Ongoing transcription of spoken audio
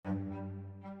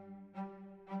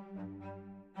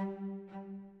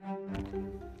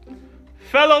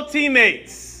Fellow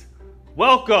teammates,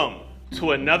 welcome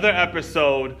to another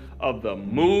episode of the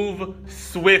Move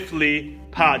Swiftly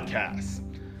podcast.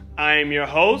 I am your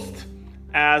host,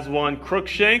 Aswan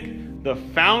Crookshank, the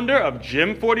founder of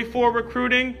Gym 44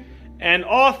 Recruiting and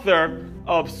author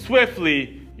of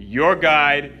Swiftly, Your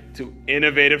Guide to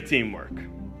Innovative Teamwork.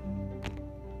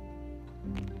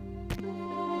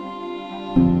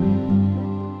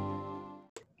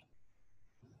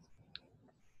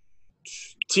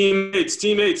 Teammates,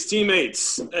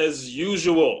 as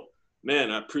usual,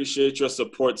 man, I appreciate your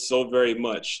support so very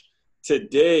much.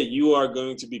 Today, you are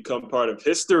going to become part of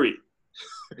history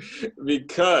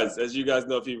because, as you guys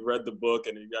know, if you've read the book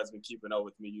and you guys have been keeping up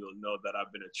with me, you'll know that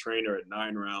I've been a trainer at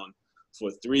 9 Round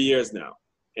for 3 years now.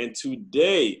 And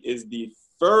today is the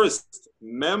first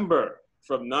member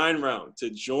from 9 Round to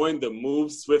join the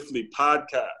Move Swiftly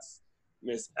podcast,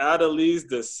 Miss Adalise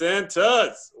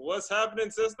DeSantis. What's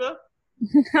happening, sister?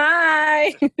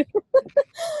 Hi.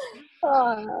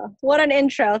 Oh, what an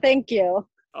intro. Thank you.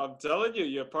 I'm telling you,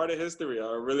 you're part of history.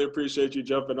 I really appreciate you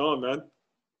jumping on, man.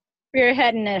 You're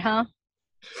heading it, huh?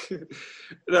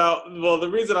 Now, well,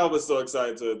 the reason I was so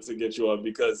excited to get you on,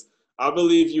 because I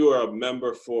believe you were a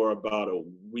member for about a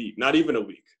week, not even a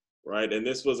week, right? And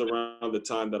this was around the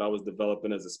time that I was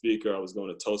developing as a speaker. I was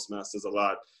going to Toastmasters a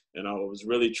lot, and I was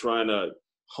really trying to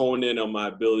hone in on my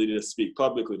ability to speak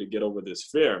publicly to get over this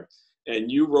fear.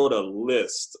 And you wrote a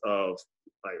list of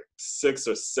like 6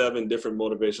 or 7 different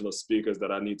motivational speakers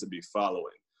that I need to be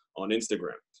following on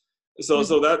Instagram. So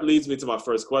that leads me to my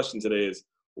first question today is,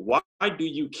 why do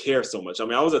you care so much? I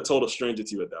mean, I was a total stranger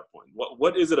to you at that point.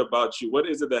 What is it about you? What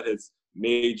is it that has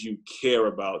made you care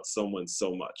about someone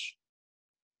so much?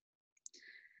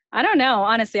 I don't know.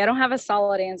 Honestly, I don't have a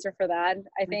solid answer for that.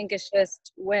 I think it's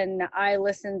just when I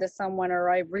listen to someone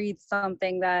or I read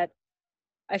something that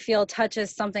I feel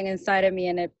touches something inside of me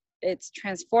and it's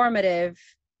transformative,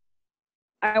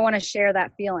 I want to share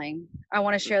that feeling. I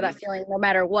want to share that feeling no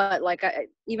matter what. Like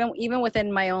even within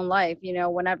my own life, you know,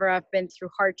 whenever I've been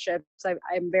through hardships,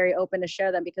 I'm very open to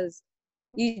share them because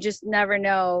you just never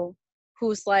know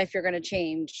whose life you're going to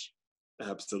change.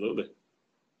 Absolutely.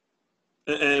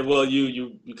 And well,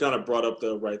 you kind of brought up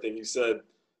the right thing. You said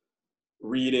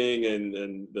reading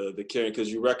and the caring,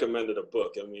 because you recommended a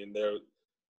book. I mean,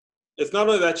 it's not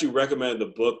only that you recommended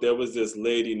the book. There was this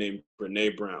lady named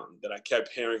Brene Brown that I kept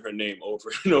hearing her name over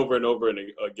and over and over and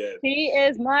again. She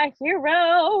is my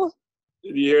hero.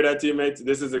 Did you hear that, teammates?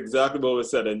 This is exactly what was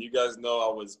said. And you guys know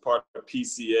I was part of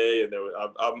PCA, and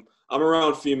I'm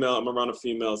around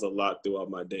females a lot throughout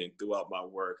my day and throughout my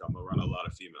work. I'm around a lot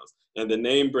of females, and the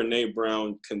name Brene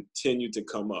Brown continued to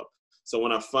come up. So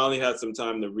when I finally had some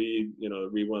time to read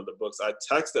one of the books, I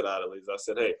texted Adalise. I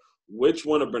said, "Hey, which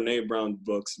one of Brene Brown's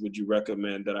books would you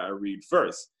recommend that I read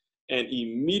first?" And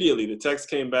immediately the text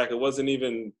came back. It wasn't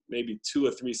even maybe 2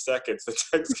 or 3 seconds. The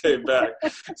text came back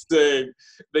saying,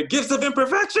 "The Gifts of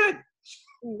Imperfection."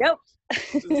 Yep.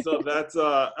 So that's,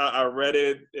 I read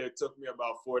it. It took me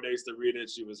about 4 days to read it.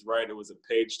 She was right. It was a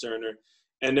page turner.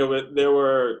 And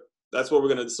that's what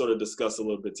we're going to sort of discuss a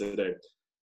little bit today.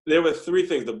 There were 3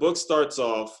 things. The book starts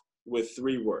off with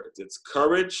 3 words. It's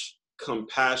courage,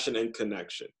 compassion, and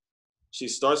connection. She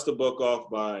starts the book off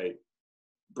by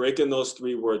breaking those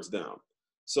 3 words down.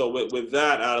 So with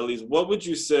that, Adalise, what would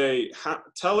you say,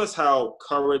 tell us how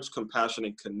courage, compassion,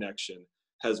 and connection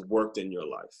has worked in your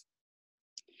life?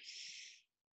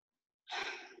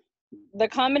 The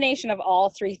combination of all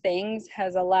 3 things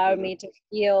has allowed me to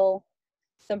heal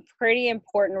some pretty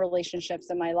important relationships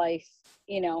in my life,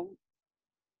 you know,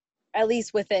 at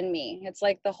least within me. It's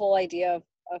like the whole idea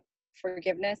of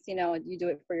forgiveness, you know, you do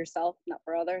it for yourself, not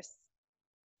for others.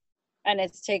 And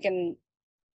it's taken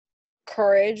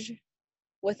courage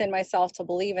within myself to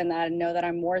believe in that and know that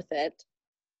I'm worth it.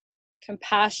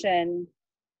 Compassion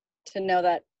to know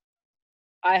that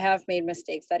I have made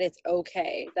mistakes, that it's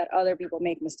okay, that other people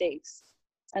make mistakes,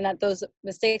 and that those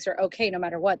mistakes are okay no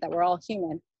matter what, that we're all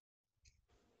human,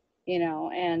 you know,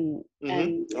 and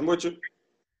I'm with you.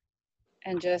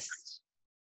 And just,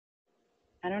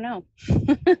 I don't know.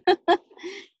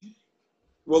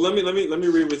 Well, let me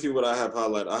read with you what I have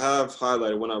highlighted. I have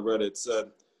highlighted when I read it, said,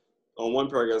 on one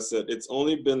paragraph, said, "It's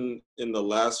only been in the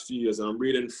last few years," and I'm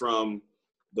reading from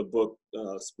the book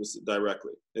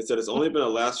directly. It said, "It's only been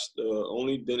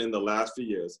in the last few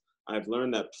years, I've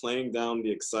learned that playing down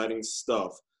the exciting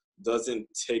stuff doesn't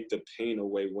take the pain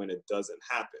away when it doesn't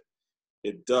happen.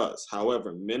 It does.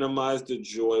 However, minimize the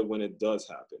joy when it does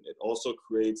happen. It also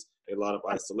creates a lot of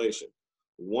isolation.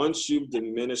 Once you've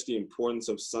diminished the importance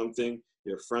of something,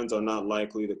 your friends are not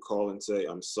likely to call and say,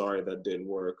 'I'm sorry that didn't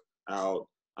work out,'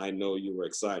 I know you were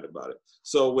excited about it.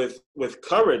 So with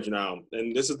Courage now,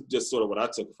 and this is just sort of what I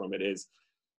took from it, is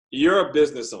you're a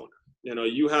business owner. You know,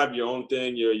 you have your own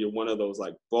thing. You're one of those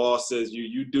like bosses.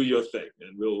 You do your thing,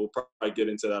 and we'll probably get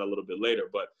into that a little bit later.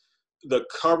 But the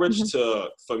courage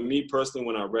for me personally,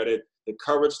 when I read it, the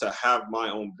courage to have my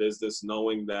own business,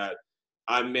 knowing that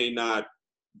I may not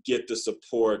get the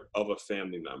support of a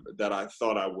family member that I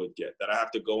thought I would get, that I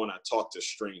have to go and I talk to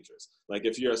strangers. Like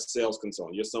if you're a sales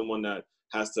consultant, you're someone that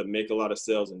has to make a lot of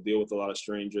sales and deal with a lot of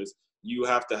strangers, you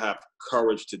have to have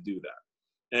courage to do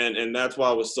that. And that's why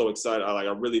I was so excited. I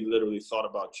really literally thought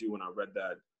about you when I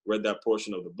read that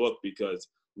portion of the book, because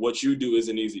what you do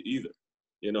isn't easy either.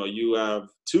 You know, you have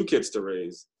 2 kids to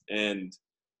raise and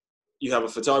you have a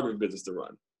photography business to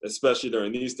run, especially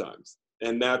during these times.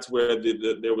 And that's where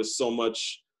there's so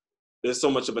much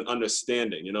of an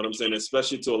understanding, you know what I'm saying?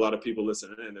 Especially to a lot of people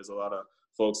listening in. There's a lot of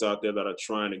folks out there that are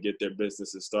trying to get their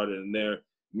businesses started, and they're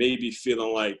maybe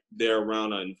feeling like they're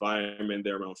around an environment,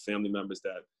 they're around family members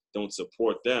that don't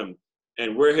support them.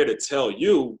 And we're here to tell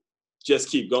you, just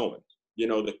keep going. You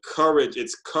know,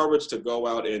 it's courage to go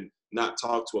out and not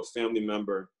talk to a family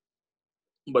member,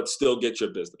 but still get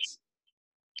your business.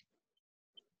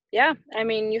 Yeah, I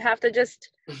mean, you have to just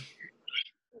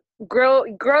grow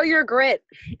your grit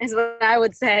is what I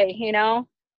would say, you know,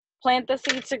 plant the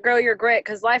seeds to grow your grit,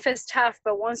 because life is tough,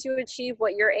 but once you achieve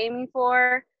what you're aiming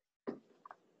for,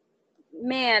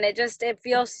 man, it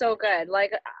feels so good.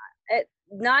 Like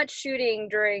not shooting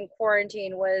during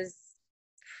quarantine was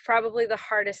probably the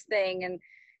hardest thing, and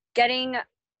getting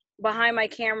behind my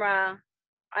camera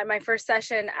at my first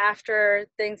session after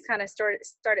things kind of started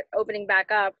opening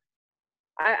back up,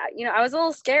 I was a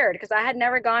little scared because I had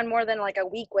never gone more than like a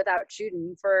week without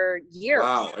shooting for years.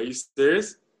 Wow, are you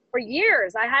serious? For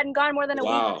years. I hadn't gone more than a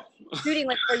week shooting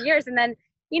like for years. And then,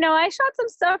 I shot some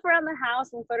stuff around the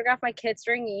house and photographed my kids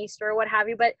during Easter or what have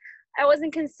you, but I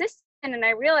wasn't consistent, and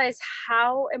I realized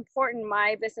how important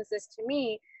my business is to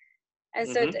me. And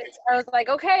so I was like,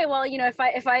 okay, well,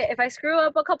 if I screw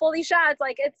up a couple of these shots,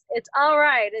 like it's all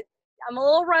right. I'm a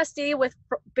little rusty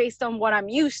based on what I'm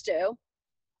used to.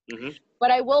 But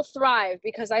I will thrive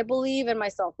because I believe in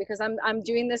myself, because I'm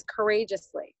doing this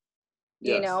courageously,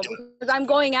 because I'm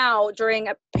going out during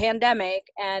a pandemic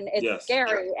and it's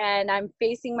scary, and I'm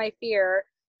facing my fear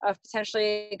of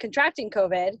potentially contracting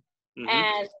COVID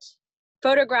and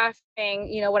photographing,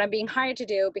 what I'm being hired to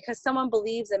do, because someone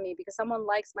believes in me, because someone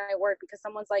likes my work, because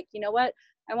someone's like, you know what,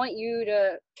 I want you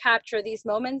to capture these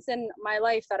moments in my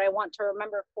life that I want to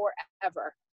remember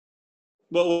forever.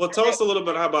 Well, tell us a little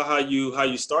bit about how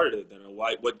you started it then, and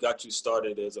what got you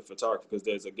started as a photographer, because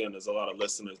there's a lot of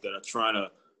listeners that are trying to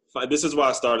find. This is why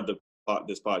I started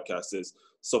this podcast, is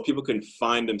so people can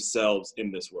find themselves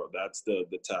in this world. That's the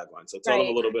tagline. So tell them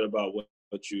a little bit about what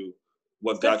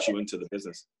got you into the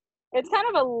business. It's kind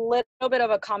of a little bit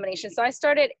of a combination. So I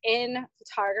started in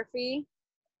photography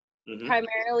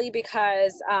primarily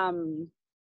because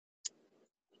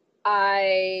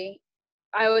I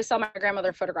always saw my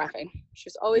grandmother photographing. She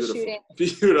was always shooting.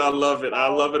 Beautiful. I love it. I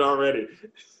love it already.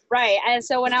 Right. And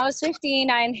so when I was 15,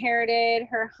 I inherited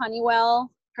her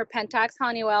Pentax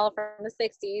Honeywell from the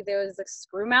 60s. There was a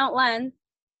screw mount lens.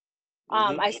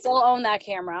 I still own that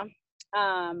camera.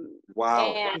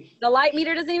 Wow. And the light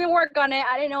meter doesn't even work on it.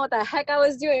 I didn't know what the heck I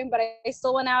was doing, but I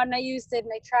still went out and I used it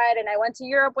and I tried, and I went to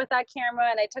Europe with that camera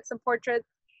and I took some portraits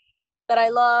that I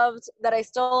loved, that I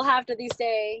still have to this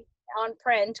day on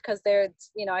print, because they're,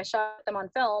 I shot them on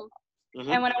film.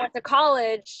 And when I went to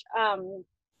college,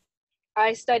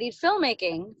 I studied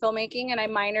filmmaking, and I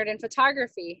minored in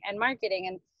photography and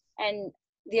marketing. And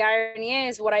the irony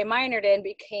is, what I minored in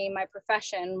became my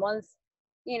profession. Once,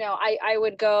 I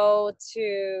would go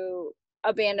to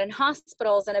abandoned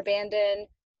hospitals and abandoned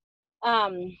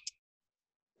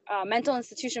mental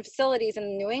institution facilities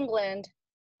in New England,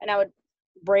 and I would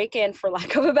break in, for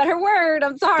lack of a better word.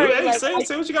 I'm sorry. Hey,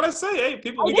 say what you gotta say. Hey,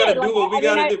 people, we gotta do what we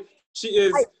gotta do. She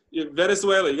is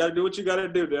Venezuela. You gotta do what you gotta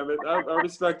do, damn it. I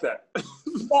respect that.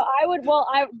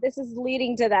 So this is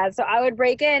leading to that. So I would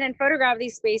break in and photograph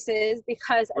these spaces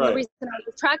because and the reason I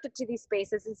was attracted to these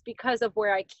spaces is because of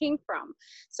where I came from.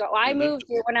 So I moved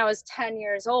here when I was 10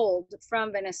 years old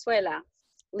from Venezuela,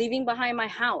 leaving behind my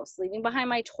house, leaving behind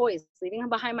my toys, leaving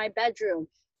behind my bedroom.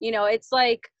 It's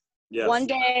like, one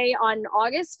day on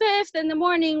August 5th in the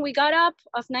morning, we got up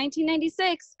of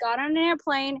 1996, got on an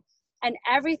airplane, and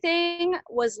everything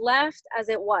was left as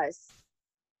it was.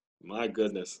 My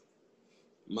goodness.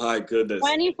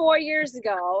 24 years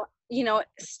ago,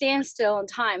 standstill in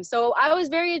time. So I was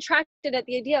very attracted at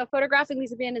the idea of photographing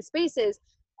these abandoned spaces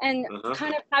and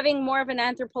kind of having more of an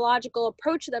anthropological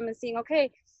approach to them and seeing, okay,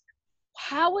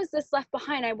 how was this left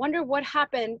behind? I wonder what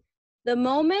happened the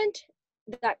moment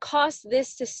that caused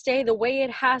this to stay the way it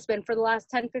has been for the last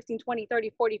 10, 15, 20,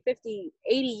 30, 40, 50,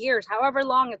 80 years, however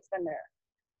long it's been there,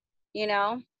 you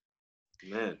know?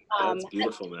 Man, that's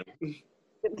beautiful, man.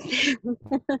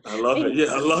 I love it. Thank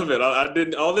Yeah, I love it. I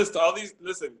didn't all these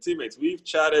listen, teammates, we've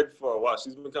chatted for a while.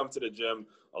 She's been coming to the gym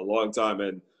a long time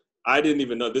and I didn't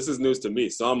even know this is news to me,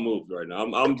 so I'm moved right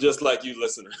now. I'm just like you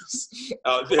listeners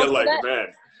out there, well, like, man,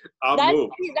 I'm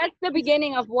moved. that's the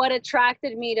beginning of what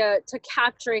attracted me to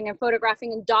capturing and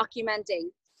photographing and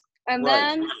documenting. And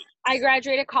Right. then I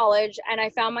graduated college and I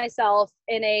found myself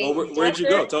in a Well, where'd you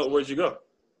go? Where'd you go?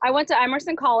 I went to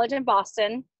Emerson College in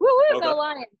Boston. Woo woo, Okay. go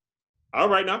Lions. All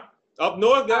right now. Up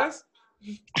north, guys.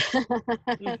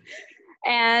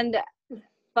 And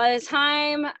by the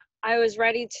time I was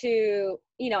ready to,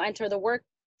 enter the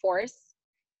workforce,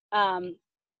 I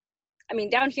mean,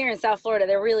 down here in South Florida,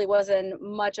 there really wasn't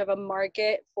much of a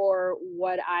market for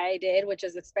what I did, which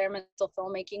is experimental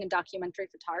filmmaking and documentary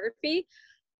photography,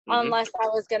 unless I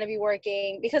was going to be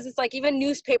working, because it's like even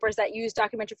newspapers that use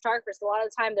documentary photographers, a lot of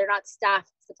the time they're not staff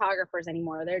photographers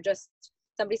anymore. They're just,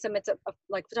 somebody submits,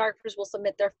 like photographers will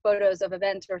submit their photos of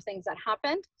events or things that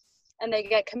happened, and they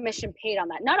get commission paid on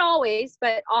that. Not always,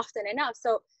 but often enough.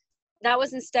 So that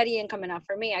wasn't steady income enough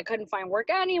for me. I couldn't find work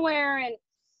anywhere. And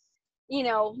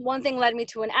one thing led me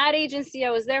to an ad agency.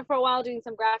 I was there for a while doing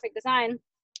some graphic design.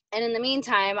 And in the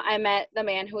meantime, I met the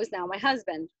man who is now my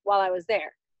husband while I was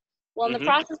there. Well, in the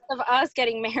process of us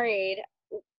getting married,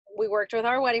 we worked with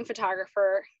our wedding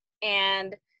photographer,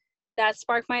 and that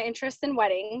sparked my interest in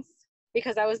weddings,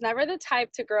 because I was never the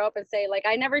type to grow up and say, like,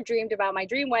 I never dreamed about my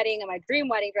dream wedding and my dream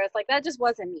wedding dress. Like, that just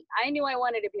wasn't me. I knew I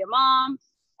wanted to be a mom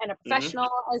and a professional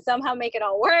and somehow make it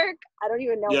all work. I don't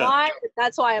even know why, but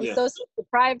that's why I'm so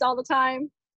deprived all the time.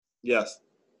 Yes.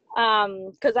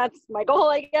 Because that's my goal,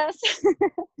 I guess.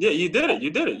 Yeah, you did it.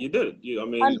 I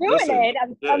mean, I'm doing it.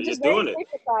 I'm just doing it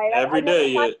every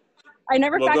day. I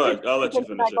never well, go factored ahead. I'll let you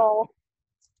finish that goal.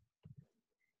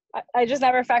 I just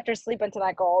never factor sleep into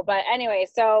that goal. But anyway,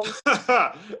 so.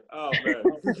 Oh man,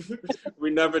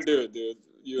 we never do it, dude.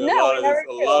 A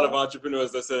lot of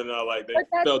entrepreneurs that said no, like they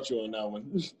felt you on that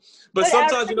one. But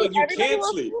sometimes you can't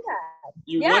sleep.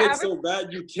 You want it so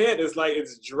bad you can't. It's like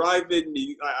it's driving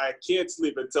me. I can't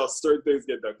sleep until certain things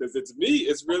get done because it's me.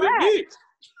 It's really me.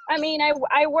 I mean, I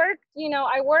work.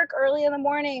 I work early in the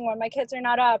morning when my kids are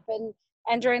not up,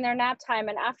 and during their nap time,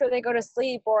 and after they go to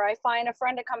sleep, or I find a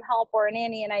friend to come help or a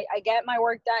nanny, and I get my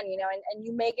work done, and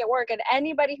you make it work. And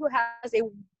anybody who has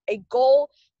a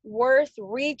goal worth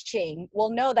reaching will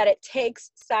know that it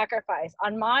takes sacrifice.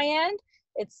 On my end,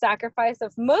 it's sacrifice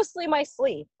of mostly my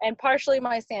sleep and partially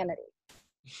my sanity.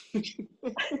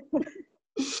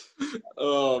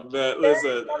 Oh man,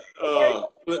 listen.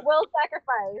 Will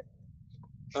sacrifice.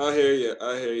 I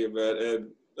hear you, man. And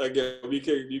again,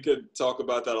 you can talk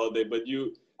about that all day, but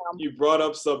you brought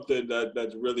up something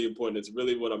that's really important. It's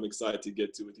really what I'm excited to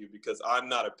get to with you, because I'm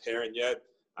not a parent yet.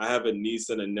 I have a niece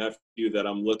and a nephew that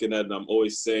I'm looking at, and I'm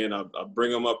always saying I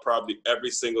bring them up probably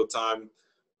every single time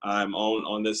I'm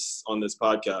on this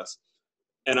podcast,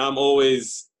 and I'm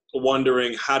always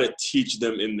wondering how to teach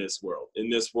them in this world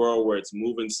where it's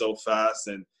moving so fast,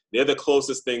 and they're the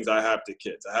closest things I have to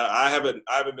kids. I haven't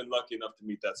been lucky enough to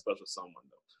meet that special someone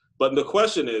though. But the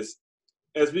question is,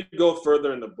 as we go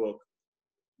further in the book,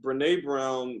 Brene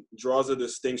Brown draws a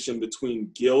distinction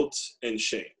between guilt and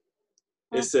shame.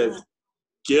 It says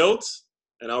guilt,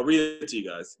 and I'll read it to you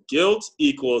guys. Guilt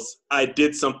equals I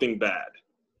did something bad.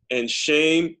 And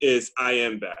shame is I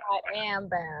am bad. I am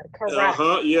bad,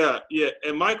 correct. Yeah.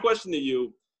 And my question to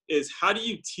you is, how do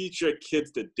you teach your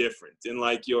kids the difference in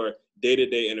like your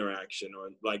day-to-day interaction,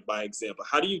 or like by example?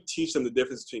 How do you teach them the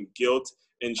difference between guilt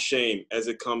and shame as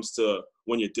it comes to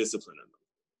when you're disciplining them?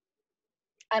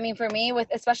 I mean, for me,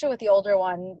 especially with the older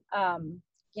one,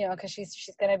 because she's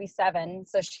going to be 7,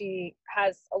 so she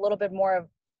has a little bit more of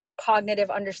cognitive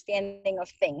understanding of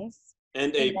things.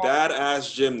 And a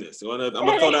badass gymnast. I'm going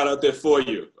to throw that out there for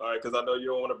you, all right? Because I know you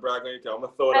don't want to brag on your kid. I'm going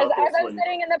to throw it out there for you. As I'm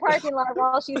sitting in the parking lot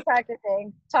while she's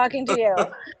practicing, talking to you.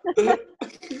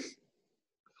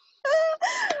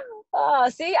 Oh,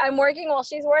 see, I'm working while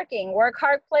she's working. Work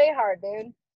hard, play hard,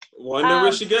 dude. Wonder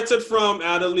where she gets it from,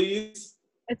 Annalise.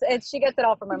 She gets it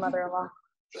all from my mother-in-law.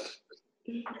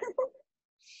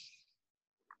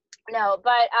 No,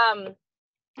 but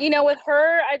with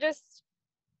her,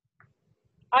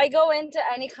 I go into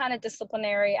any kind of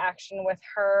disciplinary action with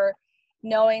her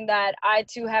knowing that I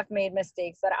too have made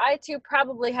mistakes, that I too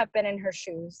probably have been in her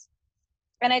shoes.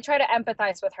 And I try to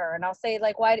empathize with her, and I'll say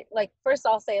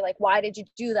why did you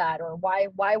do that? Or why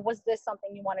was this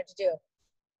something you wanted to do?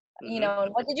 You know,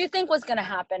 and what did you think was going to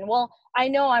happen? Well, I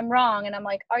know I'm wrong. And I'm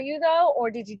like, are you though? Or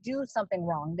did you do something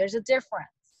wrong? There's a difference.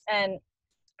 And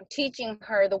teaching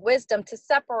her the wisdom to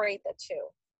separate the two.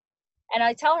 And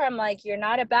I tell her, I'm like, you're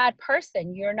not a bad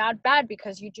person. You're not bad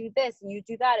because you do this and you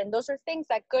do that. And those are things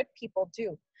that good people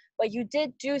do. But you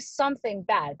did do something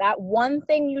bad. That one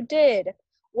thing you did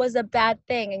was a bad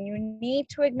thing, and you need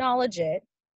to acknowledge it.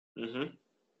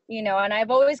 You know, and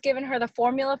I've always given her the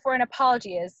formula for an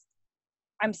apology is,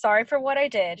 I'm sorry for what I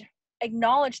did.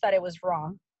 Acknowledge that it was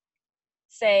wrong.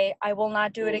 Say, I will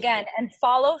not do it again, and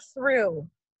follow through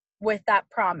with that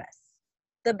promise.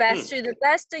 The best to the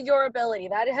best of your ability.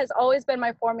 That has always been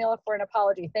my formula for an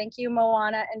apology. Thank you,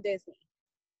 Moana and Disney.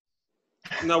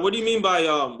 Now, what do you mean by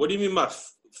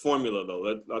formula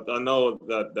though? I know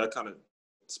that kind of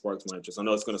sparks my interest. I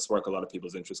know it's going to spark a lot of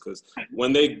people's interest because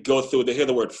when they go through, they hear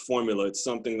the word formula. It's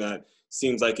something that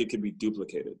seems like it could be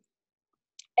duplicated.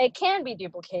 It can be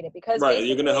duplicated because right.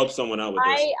 You're going to help someone out with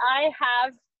this. I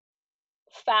have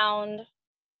found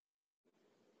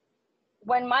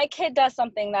when my kid does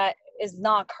something that is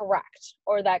not correct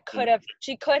or that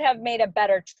she could have made a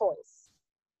better choice.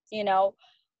 You know,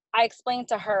 I explained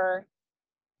to her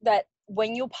that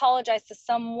when you apologize to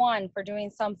someone for doing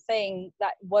something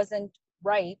that wasn't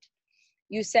right,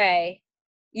 you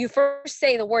first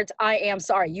say the words, I am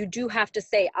sorry. You do have to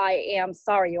say, I am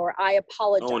sorry, or I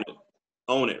apologize.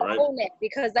 Own it, right? Own it,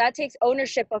 because that takes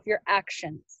ownership of your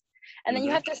actions. And then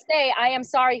you have to say, I am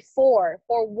sorry for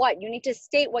what? You need to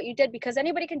state what you did, because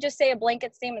anybody can just say a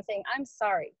blanket statement saying, I'm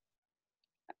sorry.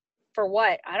 For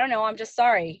what? I don't know. I'm just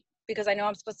sorry because I know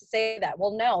I'm supposed to say that.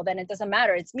 Well, no, then it doesn't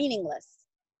matter. It's meaningless.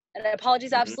 And an apology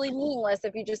is absolutely meaningless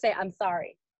if you just say, I'm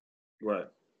sorry. Right.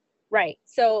 Right.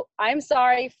 So I'm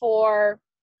sorry for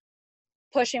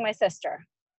pushing my sister.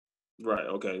 Right.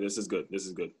 Okay. This is good.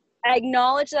 I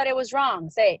acknowledge that it was wrong.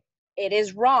 Say, it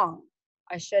is wrong.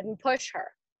 I shouldn't push her.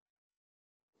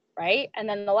 Right? And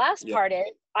then the last part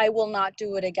is, I will not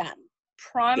do it again.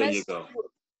 Promise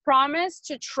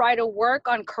to try to work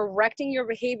on correcting your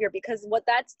behavior, because what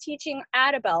that's teaching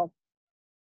Adabel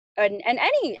and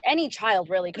any child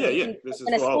really, because this is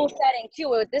in a school setting too,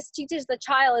 what this teaches the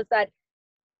child is that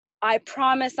I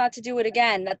promise not to do it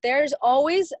again, that there's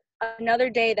always another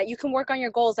day, that you can work on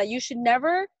your goals, that you should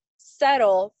never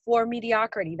settle for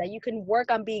mediocrity, that you can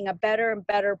work on being a better and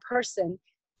better person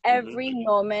every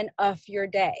moment of your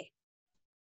day.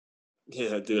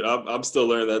 Yeah, dude, I'm still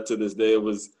learning that to this day. It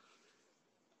was,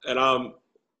 and I'm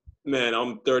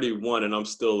 31 and I'm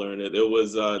still learning it. It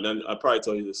was, and I probably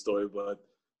told you this story, but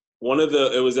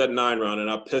it was at 9 round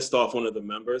and I pissed off one of the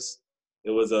members.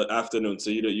 It was an afternoon, so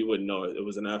you wouldn't know it. It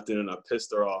was an afternoon. I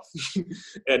pissed her off,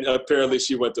 and apparently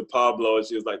she went to Pablo and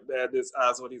she was like, "Man, this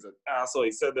asshole, he's an asshole.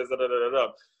 He said this, da da da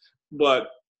da." But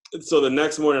so the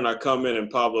next morning I come in and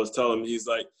Pablo's telling me, he's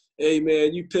like, "Hey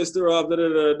man, you pissed her off, da da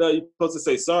da da. You're supposed to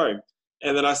say sorry."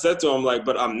 And then I said to him, like,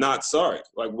 "But I'm not sorry.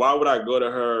 Like, why would I go to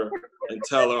her and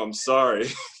tell her I'm sorry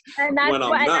and that's when I'm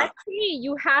not?" And that's key.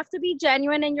 You have to be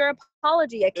genuine in your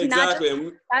apology. It cannot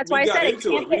exactly. That's why I said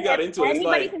it. We got into it. It's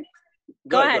like,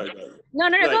 go ahead. No,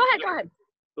 go ahead.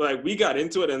 Like, we got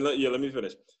into it, and let me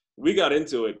finish. We got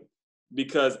into it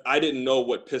because I didn't know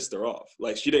what pissed her off.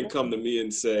 Like, she didn't come to me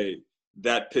and say,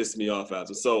 that pissed me off as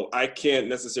well. So I can't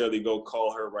necessarily go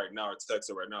call her right now or text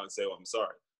her right now and say, "Oh, I'm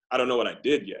sorry. I don't know what I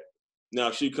did yet." Now,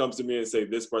 if she comes to me and say,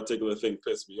 "This particular thing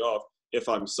pissed me off," if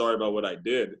I'm sorry about what I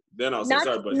did, then I'll say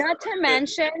sorry. But not to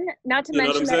mention that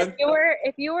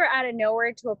if you were out of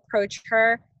nowhere to approach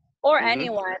her or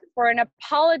anyone for an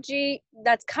apology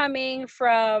that's coming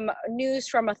from news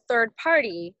from a third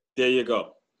party, there you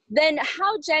go. Then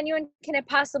how genuine can it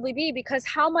possibly be? Because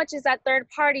how much is that third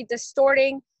party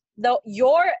distorting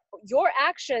your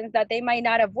actions that they might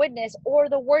not have witnessed, or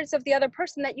the words of the other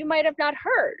person that you might have not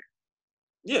heard?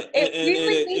 Yeah,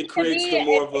 it creates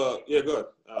more of a go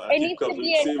ahead. It needs to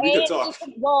be an A and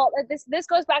B. Well, this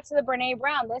goes back to the Brene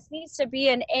Brown. This needs to be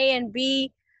an A and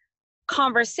B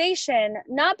conversation,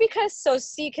 not because so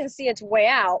C can see its way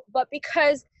out, but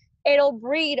because it'll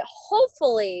breed,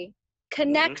 hopefully,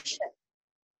 connection.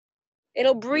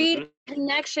 It'll breed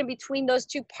connection between those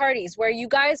two parties, where you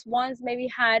guys once maybe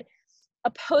had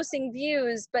opposing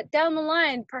views, but down the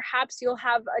line, perhaps you'll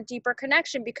have a deeper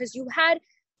connection because you had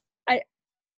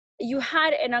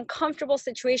an uncomfortable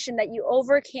situation that you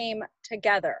overcame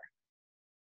together.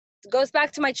 It goes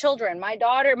back to my children. My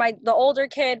daughter, the older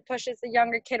kid pushes the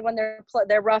younger kid when they're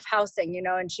roughhousing,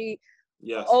 and she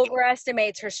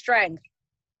overestimates her strength.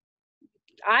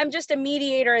 I'm just a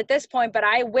mediator at this point, but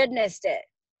I witnessed it.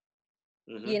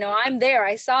 You know, I'm there.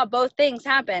 I saw both things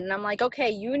happen. And I'm like, okay,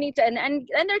 you need to, and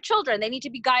they're children. They need to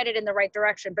be guided in the right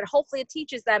direction. But hopefully it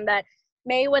teaches them that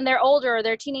when they're older or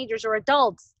they're teenagers or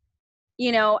adults,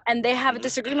 you know, and they have a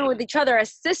disagreement with each other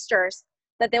as sisters,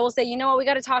 that they will say, you know what, we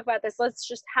got to talk about this. Let's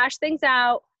just hash things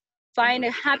out, find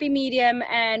a happy medium,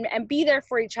 and be there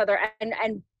for each other,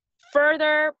 and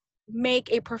further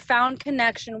make a profound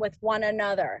connection with one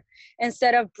another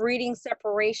instead of breeding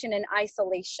separation and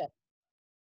isolation.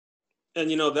 And,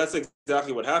 you know, that's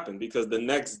exactly what happened, because the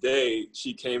next day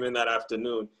she came in that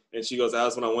afternoon and she goes,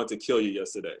 "That's when I wanted to kill you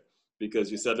yesterday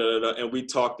because you said da, da, da," and we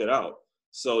talked it out.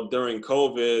 So during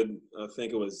COVID, I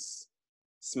think it was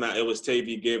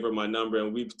Tavy gave her my number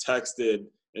and we've texted,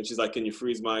 and she's like, "Can you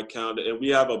freeze my account?" And we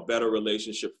have a better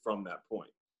relationship from that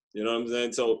point. You know what I'm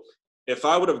saying? So if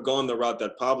I would have gone the route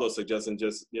that Pablo suggests and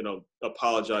just, you know,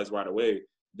 apologize right away,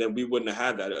 then we wouldn't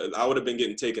have had that. I would have been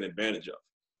getting taken advantage of.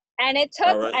 And it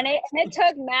took it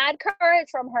took mad courage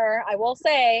from her. I will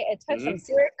say it took some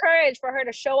serious courage for her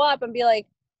to show up and be like,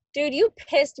 "Dude, you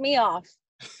pissed me off."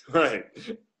 Right.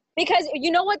 Because you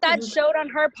know what that showed on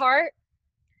her part?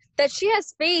 That she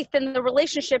has faith in the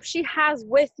relationship she has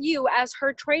with you as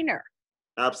her trainer.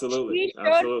 Absolutely. She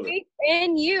showed faith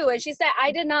in you, and she said,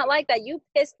 "I did not like that. You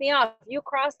pissed me off. You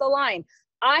crossed the line.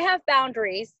 I have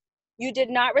boundaries. You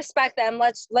did not respect them.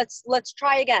 Let's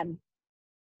try again."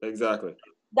 Exactly.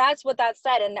 That's what that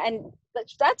said, and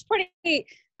that's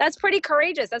pretty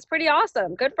courageous. That's pretty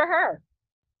awesome. Good for her.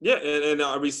 Yeah, and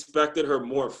I respected her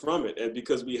more from it, and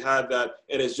because we had that,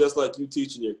 and it's just like you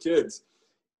teaching your kids.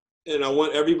 And I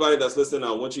want everybody that's listening,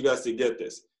 I want you guys to get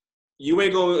this. You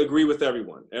ain't going to agree with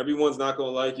everyone. Everyone's not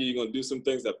going to like you. You're going to do some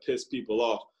things that piss people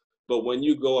off. But when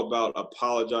you go about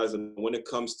apologizing, when it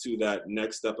comes to that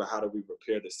next step of how do we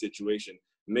repair the situation,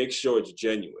 make sure it's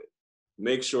genuine.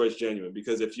 Make sure it's genuine.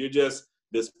 Because if you're just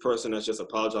this person that's just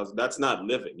apologizing, that's not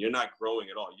living. You're not growing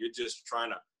at all. You're just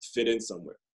trying to fit in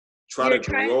somewhere. You're trying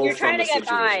to get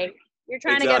by. You're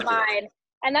trying to get by.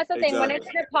 And that's the thing. When it's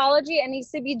an apology, it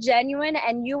needs to be genuine,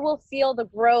 and you will feel the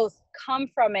growth come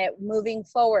from it moving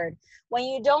forward. When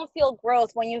you don't feel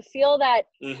growth, when you feel that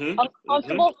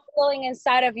uncomfortable feeling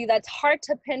inside of you that's hard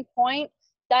to pinpoint,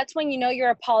 that's when you know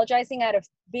you're apologizing out of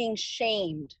being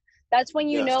shamed. That's when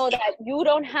you know that you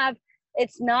don't have,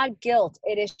 it's not guilt,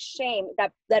 it is shame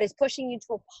that is pushing you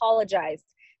to apologize,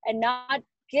 and not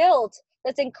guilt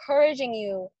that's encouraging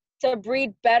you to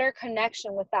breed better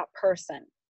connection with that person.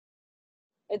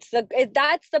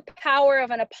 That's the power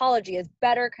of an apology, is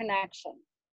better connection.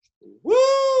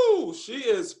 Woo! She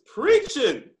is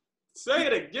preaching. Say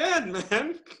it again,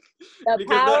 man. Because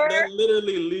that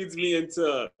literally leads me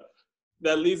into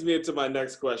my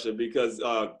next question, because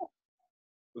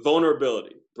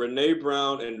vulnerability. Brené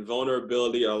Brown and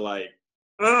vulnerability are like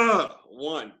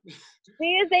one. She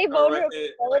is a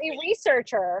vulnerability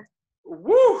researcher.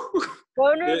 Woo!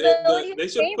 Vulnerability. They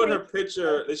should put her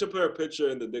picture. They should put her picture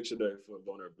in the dictionary for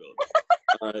vulnerability.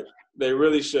 All right, they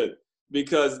really should,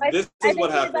 because this is what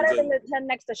happens. Better than the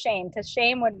next to shame, because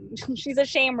shame she's a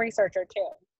shame researcher too.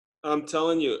 I'm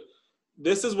telling you,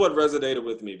 this is what resonated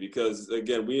with me, because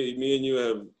again, me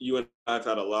and you and I have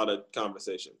had a lot of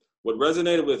conversation. What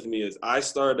resonated with me is I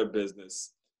started a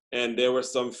business, and there were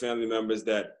some family members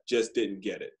that just didn't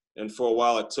get it, and for a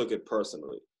while I took it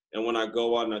personally. And when I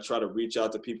go out and I try to reach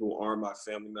out to people who aren't my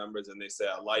family members and they say,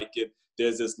 "I like it,"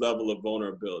 there's this level of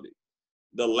vulnerability.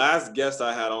 The last guest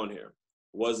I had on here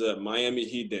was a Miami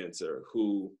Heat dancer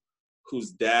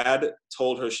whose dad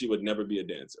told her she would never be a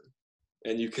dancer.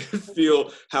 And you can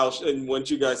feel how, and once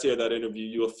you guys hear that interview,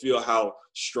 you'll feel how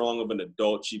strong of an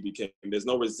adult she became. There's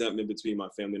no resentment between my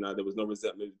family and I. There was no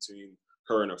resentment between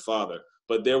her and her father.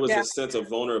 But there was a sense of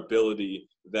vulnerability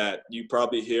that you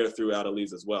probably hear through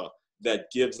Adalise as well,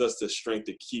 that gives us the strength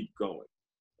to keep going.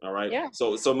 All right. Yeah.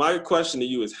 So my question to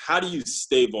you is, how do you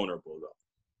stay vulnerable though?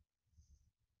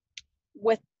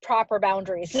 With proper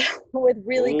boundaries, with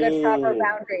really good proper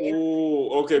boundaries.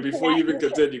 Okay. Before you even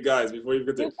continue, guys, before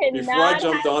I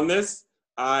jumped on this,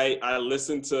 I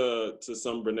listened to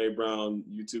some Brené Brown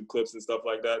YouTube clips and stuff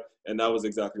like that, and that was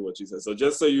exactly what she said. So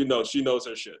just so you know, she knows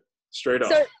her shit. Straight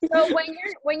up. So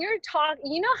when you're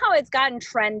talking, you know how it's gotten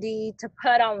trendy to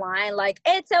put online, like,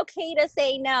 it's okay to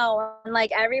say no, and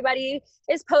like everybody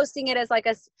is posting it as like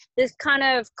this kind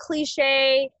of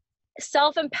cliche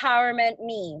self-empowerment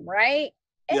meme, right?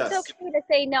 It's okay to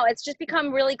say no. It's just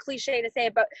become really cliche to say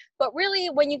it, but really,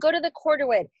 when you go to the core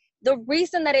to it, the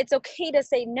reason that it's okay to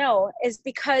say no is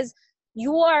because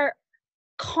you are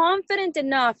confident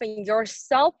enough in your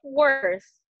self-worth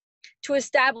to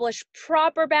establish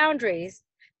proper boundaries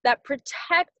that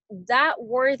protect that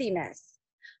worthiness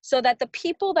so that the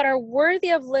people that are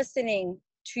worthy of listening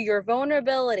to your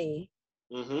vulnerability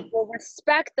will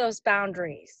respect those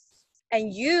boundaries,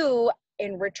 and you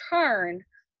in return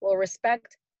will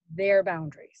respect their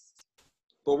boundaries.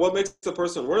 But what makes a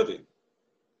person worthy?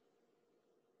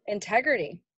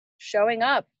 Integrity, showing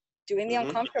up, doing the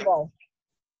uncomfortable,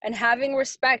 and having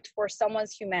respect for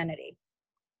someone's humanity.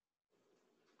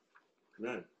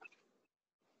 Man,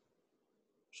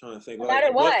 trying to think. No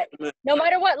matter what. No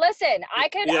matter what. Listen, I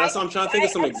could. Yeah, so I'm trying to think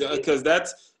of some examples, because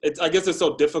I guess it's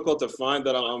so difficult to find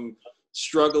that I'm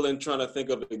struggling trying to think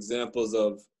of examples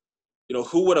of,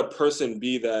 who would a person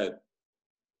be that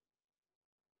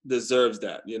deserves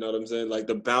that? You know what I'm saying? Like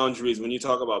the boundaries. When you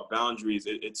talk about boundaries,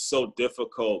 it's so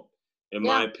difficult, in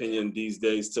my opinion, these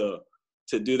days to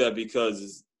do that,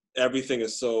 because everything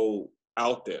is so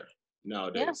out there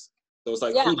nowadays. Yeah. So it's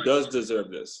like, who does deserve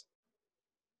this?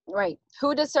 Right.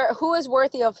 Who is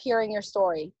worthy of hearing your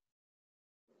story?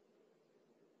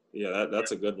 Yeah,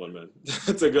 that's a good one, man.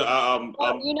 That's a good.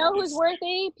 Well, you know who's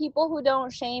worthy? People who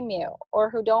don't shame you or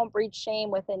who don't breed shame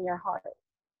within your heart.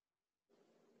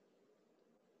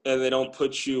 And they don't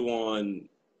put you on.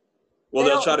 Well,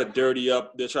 they'll try to dirty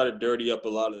up. They'll try to dirty up a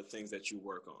lot of the things that you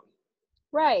work on.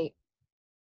 Right.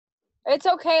 It's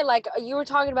okay. Like you were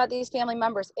talking about these family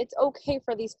members. It's okay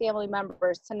for these family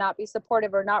members to not be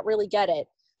supportive or not really get it.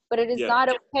 But it is not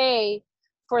okay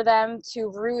for them to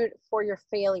root for your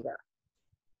failure.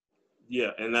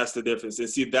 Yeah, and that's the difference. And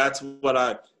see, that's what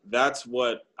I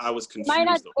was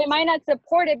confused They might not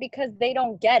support it because they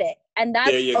don't get it. And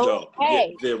that's there you go. Yeah,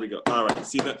 there we go. All right.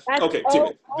 See that? Okay,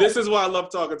 Tina, this is why I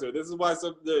love talking to her. This is why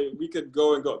we could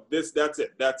go and go. That's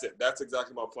it. That's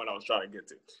exactly my point I was trying to get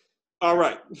to. All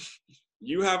right.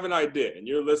 You have an idea and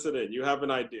you're listening. You have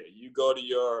an idea. You go to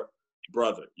your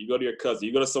brother, you go to your cousin,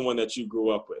 you go to someone that you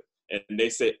grew up with, and they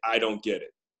say, I don't get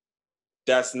it.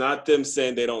 That's not them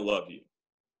saying they don't love you.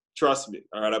 Trust me.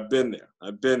 All right, I've been there.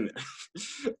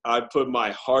 I put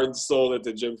my heart and soul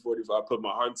into Gym 45. I put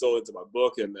my heart and soul into my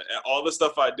book and all the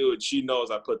stuff I do, and she knows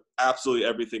I put absolutely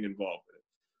everything involved in it.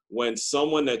 When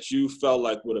someone that you felt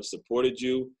like would have supported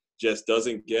you just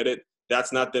doesn't get it,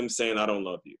 that's not them saying I don't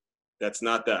love you. That's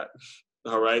not that.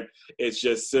 All right? It's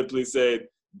just simply saying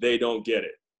they don't get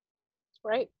it.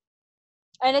 Right.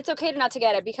 And it's okay not to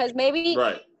get it, because maybe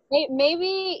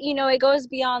it goes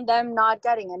beyond them not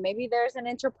getting it. Maybe there's an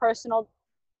interpersonal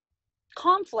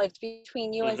conflict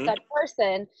between you and said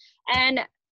person, and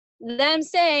them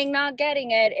saying not getting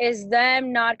it is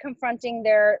them not confronting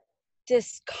their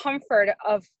discomfort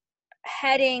of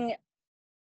spearheading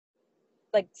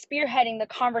the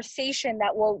conversation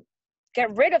that will get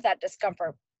rid of that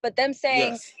discomfort. But them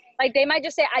saying, like, they might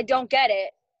just say, I don't get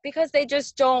it, because they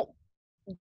just don't,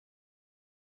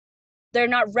 they're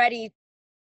not ready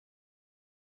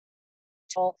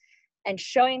to, and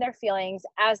showing their feelings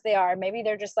as they are. Maybe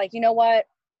they're just like, you know what?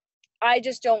 I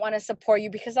just don't want to support you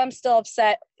because I'm still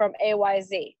upset from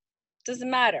AYZ. Doesn't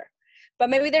matter. But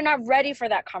maybe they're not ready for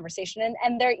that conversation.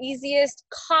 And their easiest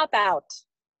cop-out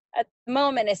at the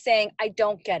moment is saying, I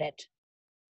don't get it.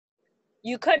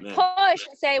 You could push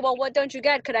and say, well, what don't you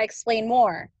get? Could I explain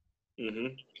more?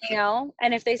 And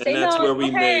if they say no,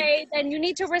 then you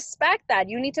need to respect that.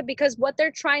 You need to, because what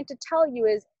they're trying to tell you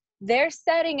is they're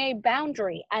setting a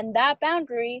boundary, and that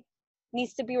boundary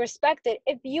needs to be respected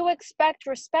if you expect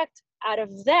respect out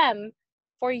of them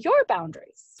for your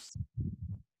boundaries.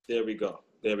 There we go.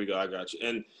 I got you.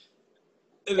 And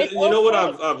you know what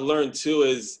I've learned too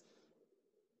is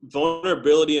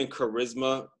vulnerability and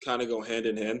charisma kind of go hand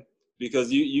in hand,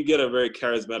 because you get a very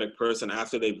charismatic person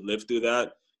after they've lived through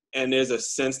that, and there's a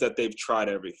sense that they've tried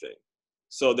everything.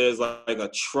 So there's like a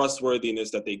trustworthiness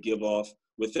that they give off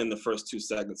within the first 2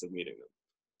 seconds of meeting them.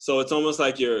 So it's almost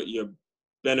like you're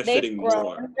benefiting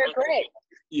more. Their grit.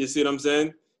 You see what I'm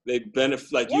saying? They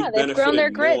benefit, like you've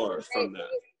benefited more from that.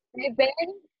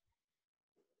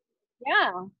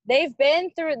 They've been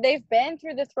through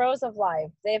the throes of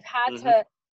life. They've had to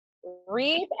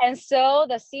reap and sow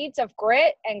the seeds of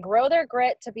grit and grow their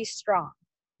grit to be strong.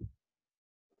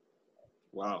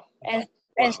 Wow. And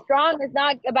strong is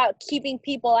not about keeping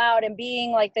people out and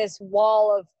being like this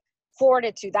wall of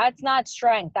fortitude. That's not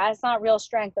strength. That's not real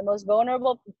strength. The most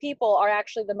vulnerable people are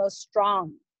actually the most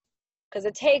strong, because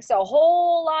it takes a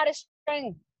whole lot of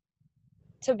strength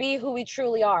to be who we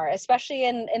truly are, especially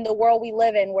in the world we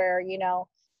live in, where,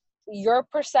 your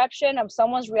perception of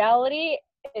someone's reality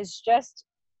is just,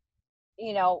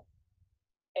 it's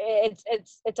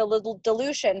a little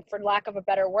dilution, for lack of a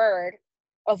better word,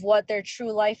 of what their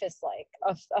true life is like,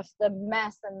 of the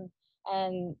mess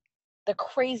and the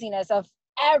craziness of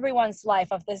everyone's life,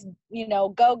 of this,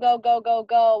 go, go, go, go,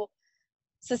 go,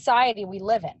 society we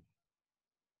live in.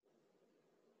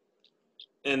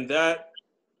 And that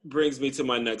brings me to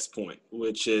my next point,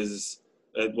 which is,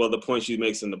 well, the point she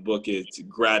makes in the book is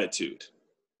gratitude,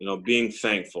 being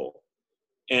thankful.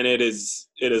 And it is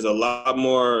a lot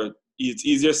more, it's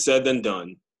easier said than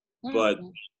done, but,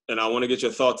 and I want to get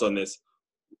your thoughts on this.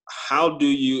 How do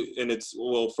you, and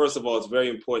well, first of all, it's very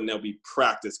important that we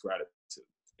practice gratitude.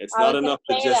 It's not enough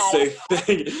to just say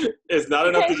thank you. It's not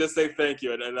enough to just say thank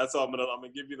you. And that's all I'm gonna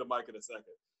give you the mic in a second.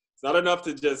 It's not enough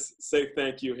to just say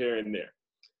thank you here and there.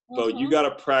 But you got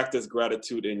to practice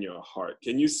gratitude in your heart.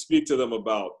 Can you speak to them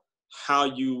about how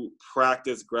you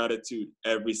practice gratitude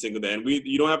every single day? And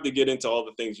you don't have to get into all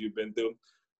the things you've been through,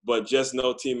 but just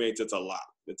know, teammates, it's a lot.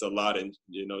 It's a lot, and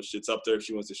it's up there if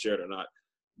she wants to share it or not.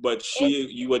 But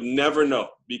you would never know,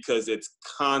 because it's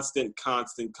constant.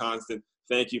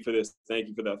 Thank you for this. Thank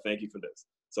you for that. Thank you for this.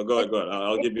 So go ahead.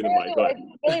 I'll give you the mic. Go ahead.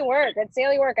 It's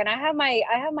daily work, and I have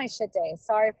my shit days.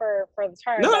 Sorry for the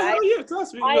term.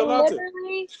 Trust me. I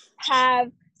literally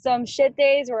have some shit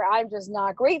days where I'm just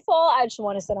not grateful. I just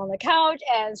want to sit on the couch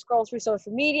and scroll through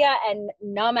social media and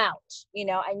numb out,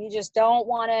 and you just don't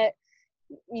want to.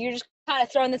 You're just kind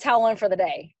of throwing the towel in for the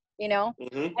day, and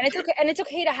it's okay. And it's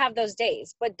okay to have those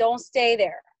days, but don't stay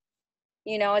there.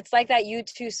 It's like that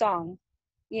U2 song.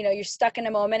 You're stuck in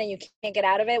a moment and you can't get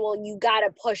out of it. Well, you got to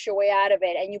push your way out of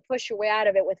it, and you push your way out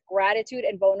of it with gratitude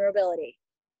and vulnerability.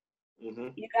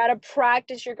 You got to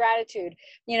practice your gratitude.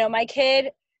 My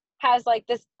kid has like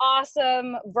this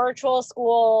awesome virtual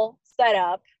school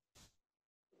setup,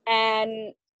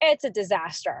 and it's a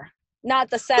disaster. Not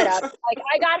the setup. Like,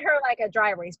 I got her like a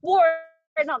dry erase board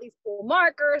and all these cool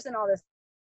markers and all this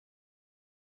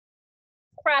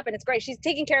crap, and it's great. She's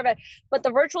taking care of it. But the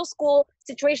virtual school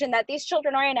situation that these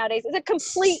children are in nowadays is a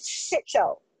complete shit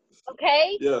show.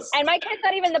 Okay? Yes. And my kid's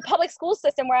not even in the public school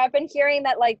system, where I've been hearing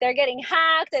that like they're getting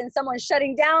hacked and someone's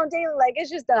shutting down daily. Like,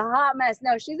 it's just a hot mess.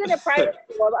 No, she's in a private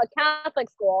school, a Catholic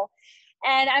school.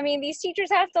 And I mean, these teachers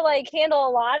have to like handle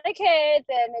a lot of kids,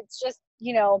 and it's just,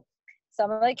 some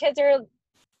of the kids are,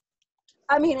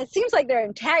 I mean, it seems like they're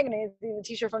antagonizing the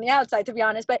teacher from the outside, to be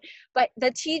honest, but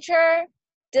the teacher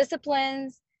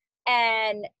disciplines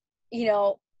and,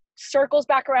 circles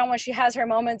back around when she has her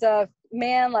moments of,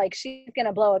 man, like, she's going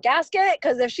to blow a gasket,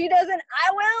 because if she doesn't,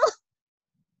 I will.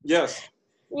 Yes.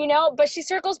 But she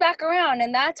circles back around,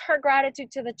 and that's her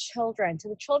gratitude to the children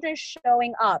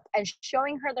showing up and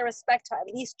showing her the respect to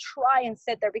at least try and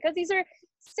sit there, because these are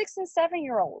 6 and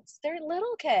 7-year-olds. They're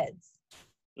little kids.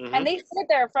 And they sit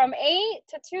there from 8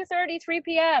 to 2:30, 3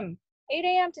 p.m., 8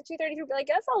 a.m. to 2:30. Like,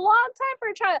 that's a long time for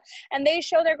a child. And they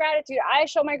show their gratitude. I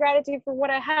show my gratitude for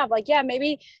what I have. Like, yeah,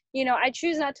 maybe, I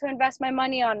choose not to invest my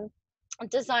money on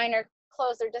designer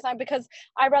clothes or design, because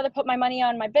I'd rather put my money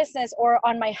on my business or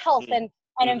on my health and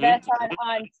invest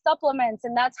on supplements.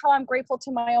 And that's how I'm grateful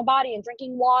to my own body, and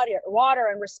drinking water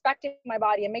and respecting my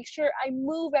body, and make sure I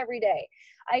move every day.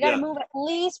 I got to move at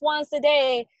least once a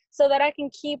day, so that I can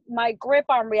keep my grip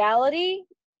on reality,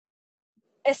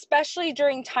 especially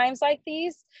during times like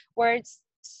these, where it's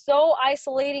so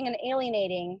isolating and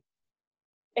alienating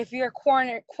if you're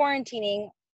quarantining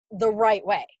the right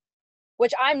way,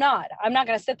 which I'm not. I'm not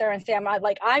going to sit there and say I'm not.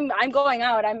 Like, I'm going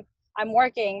out. I'm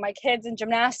working. My kids in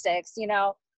gymnastics.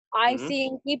 I'm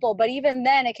seeing people. But even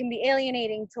then, it can be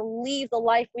alienating to leave the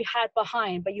life we had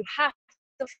behind. But you have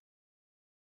to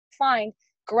find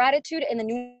gratitude in the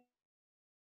new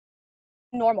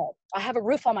normal. I have a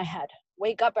roof on my head.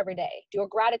 Wake up every day, do a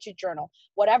gratitude journal,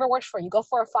 whatever works for you. Go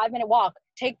for a 5-minute walk,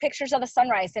 take pictures of the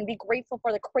sunrise, and be grateful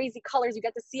for the crazy colors you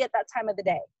get to see at that time of the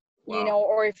day. Wow.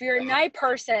 Or if you're a night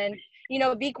person,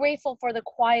 be grateful for the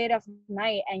quiet of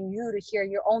night and you to hear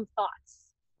your own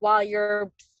thoughts while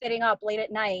you're sitting up late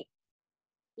at night.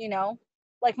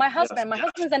 Like my husband. My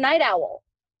husband's a night owl.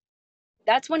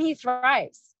 That's when he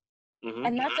thrives.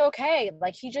 And that's okay.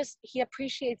 Like, he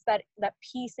appreciates that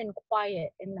peace and quiet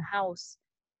in the house.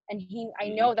 And I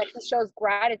know that he shows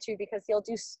gratitude, because he'll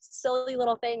do silly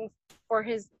little things for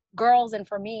his girls and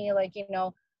for me. Like,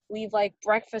 leave like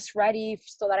breakfast ready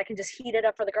so that I can just heat it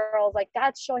up for the girls. Like,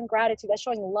 that's showing gratitude. That's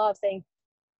showing love, saying,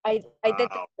 I did this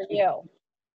for you.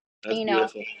 That's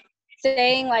beautiful.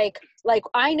 Saying like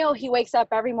I know he wakes up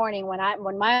every morning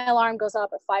when my alarm goes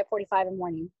up at 5:45 in the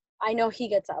morning. I know he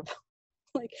gets up.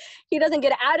 Like, he doesn't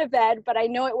get out of bed, but I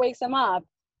know it wakes him up.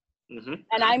 And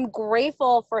I'm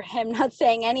grateful for him not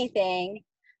saying anything.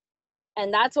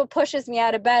 And that's what pushes me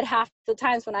out of bed half the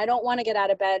times when I don't want to get out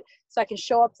of bed, so I can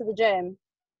show up to the gym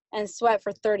and sweat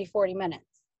for 30, 40 minutes.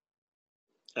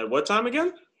 At what time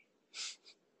again?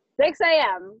 6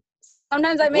 a.m.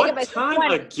 Sometimes I make it by 6:20. What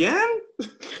time again?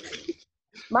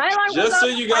 My alarm goes Just so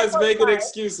off you at guys making 5:45.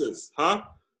 excuses, huh?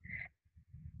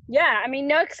 Yeah, I mean,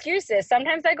 no excuses.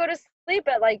 Sometimes I go to sleep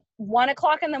at like 1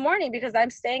 o'clock in the morning because I'm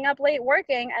staying up late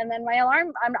working, and then my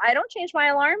alarm, I don't change my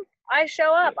alarm. I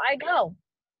show Yeah, up, I go.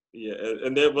 yeah.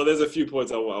 And there, well, there's a few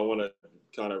points I want to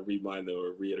kind of remind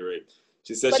or reiterate.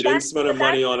 She said But she didn't that's, spend her but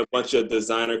that's, money on a bunch of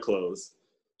designer clothes.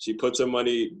 She puts her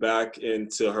money back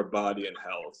into her body and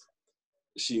health.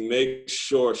 She makes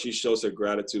sure she shows her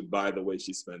gratitude by the way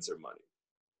she spends her money.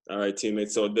 All right,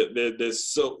 teammates. So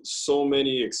there's so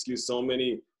many excuses, so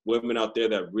many women out there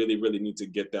that really need to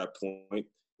get that point.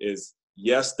 Is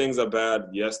yes, things are bad.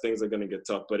 Yes, things are going to get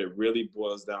tough, but it really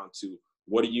boils down to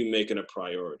what are you making a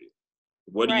priority?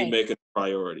 What are you right, making a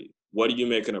priority? What are you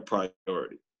making a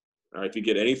priority? All right. If you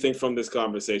get anything from this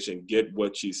conversation, get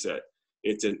what she said.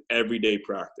 It's an everyday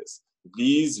practice.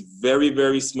 These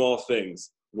very small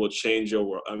things will change your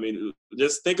world. I mean,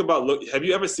 just think about look. Have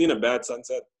you ever seen a bad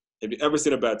sunset? Have you ever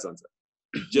seen a bad sunset?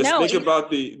 Just no, think even about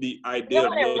the idea of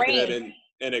when it looking at rains. it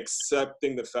and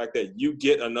accepting the fact that you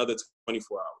get another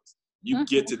 24 hours. You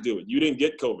get Mhm. to do it. You didn't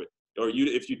get COVID, or you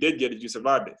if you did get it, you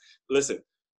survived it. Listen,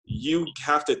 you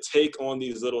have to take on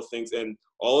these little things, and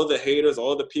all of the haters,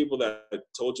 all of the people that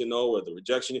told you no or the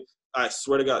rejection, I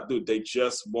swear to God, dude, they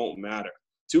just won't matter.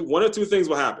 One or two things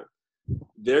will happen.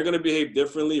 They're going to behave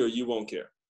differently or you won't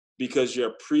care because you're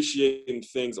appreciating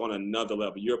things on another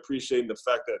level. You're appreciating the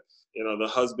fact that, the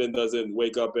husband doesn't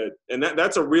wake up and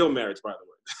that's a real marriage, by the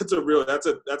way. That's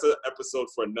an episode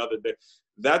for another day.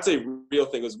 That's a real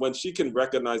thing is when she can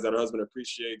recognize that her husband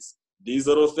appreciates these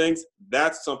little things,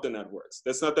 that's something that works.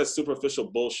 That's not that superficial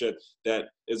bullshit that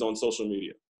is on social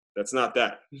media. That's not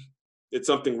that. It's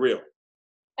something real.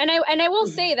 And I will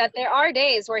say that there are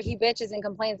days where he bitches and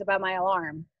complains about my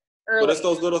alarm But it's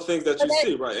early. those little things that But you then,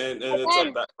 see, right? And but it's a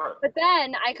then, bad part. but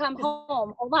then I come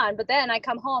home. Hold on. But then I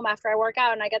come home after I work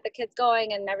out and I get the kids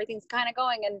going and everything's kind of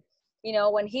going. And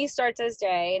when he starts his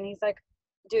day and he's like,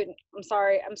 "Dude, I'm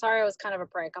sorry. I'm sorry. I was kind of a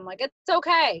prick." I'm like, "It's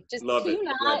okay. Just Love can it. you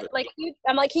Love not it. like you?"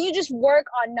 I'm like, "Can you just work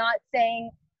on not saying?"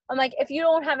 I'm like, "If you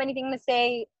don't have anything to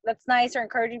say that's nice or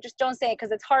encouraging, just don't say it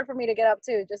because it's hard for me to get up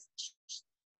too. Just."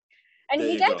 And There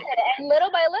he you gets go. it. And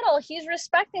little by little, he's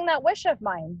respecting that wish of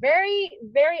mine very,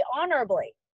 very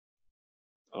honorably.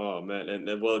 Oh man,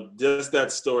 and well, just that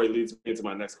story leads me into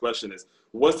my next question: is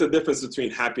what's the difference between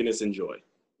happiness and joy?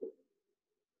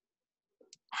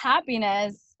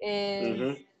 Happiness is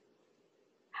Mm-hmm.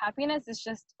 happiness is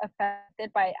just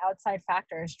affected by outside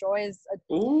factors. Joy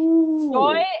Ooh.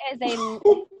 is a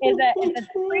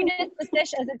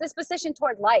predisposition, is a disposition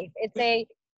toward life.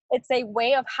 It's a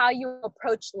way of how you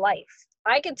approach life.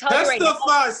 I can tell you right now,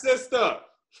 Testify, sister.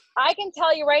 I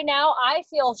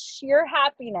feel sheer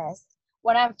happiness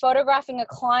when I'm photographing a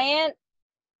client,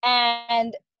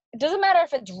 and it doesn't matter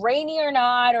if it's rainy or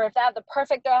not, or if they have the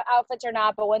perfect outfits or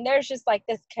not, but when there's just like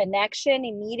this connection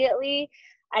immediately,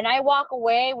 and I walk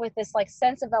away with this like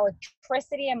sense of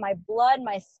electricity in my blood,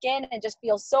 my skin, and just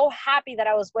feel so happy that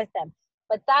I was with them.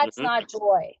 But that's Mm-hmm. not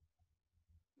joy.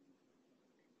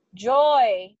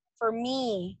 Joy for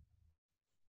me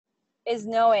is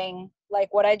knowing, like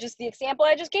the example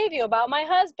I just gave you about my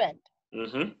husband,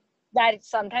 Mm-hmm. that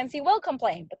sometimes he will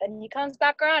complain, but then he comes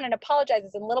back around and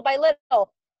apologizes, and little by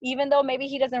little, even though maybe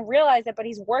he doesn't realize it, but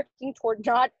he's working toward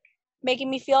not making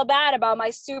me feel bad about my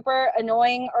super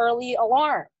annoying early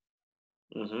alarm.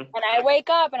 Mm-hmm. And I wake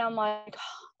up and I'm like,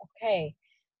 okay,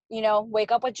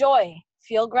 wake up with joy,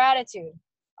 feel gratitude.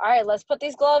 All right, let's put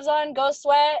these gloves on, go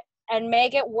sweat, and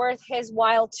make it worth his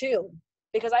while too.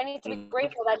 Because I need to be Mm-hmm.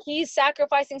 grateful that he's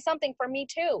sacrificing something for me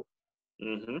too.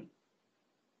 Mm-hmm.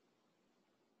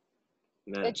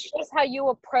 Man. It's just how you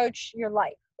approach your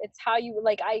life. It's how you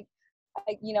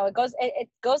it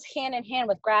goes hand in hand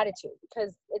with gratitude,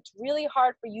 because it's really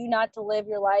hard for you not to live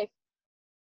your life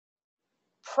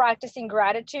practicing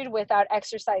gratitude without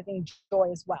exercising joy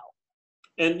as well.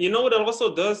 And you know what it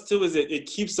also does too is it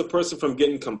keeps the person from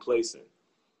getting complacent.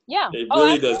 Yeah. It Oh,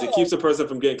 really does. It absolutely. keeps a person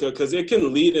from getting because it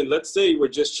can lead in. Let's say we're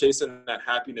just chasing that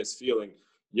happiness feeling.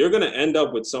 You're going to end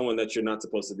up with someone that you're not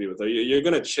supposed to be with. Or you're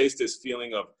going to chase this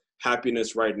feeling of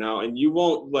happiness right now, and you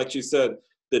won't, like you said,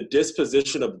 the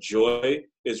disposition of joy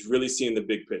is really seeing the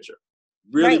big picture.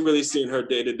 Right. Really seeing her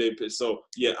day to day. So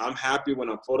yeah, I'm happy when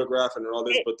I'm photographing and all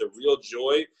this, but the real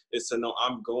joy is to know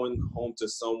I'm going home to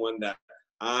someone that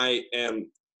I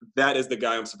am. That is the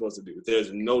guy I'm supposed to be with.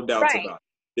 There's no doubts Right. about it.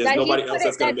 There's That he nobody put else it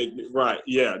that's gonna that make me right.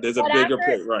 Yeah, there's a but bigger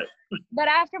after pit, right? but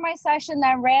after my session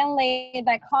that ran late,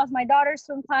 that caused my daughter's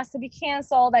swim class to be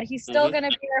canceled, that he's still Mm-hmm. gonna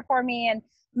be there for me and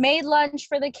made lunch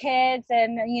for the kids,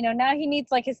 and now he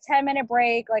needs like his 10-minute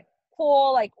break, like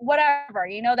cool, like whatever,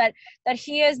 that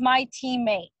he is my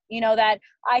teammate, that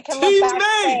I can look back and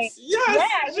say, Teammates! yeah,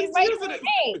 Yes! she's my Isn't it?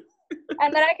 teammate.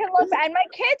 And then I can look back, and my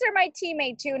kids are my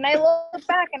teammate too. And I look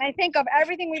back and I think of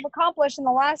everything we've accomplished in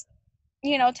the last,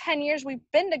 10 years we've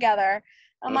been together.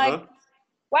 I'm like,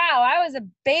 wow, I was a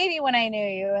baby when I knew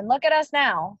you, and look at us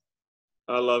now.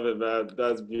 I love it, man.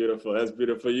 That's beautiful. That's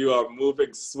beautiful. You are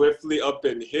moving swiftly up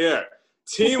in here.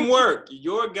 Teamwork,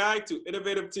 your guide to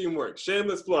innovative teamwork.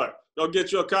 Shameless plug. Go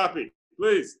get you a copy,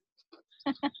 please.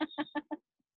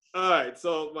 All right.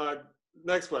 So my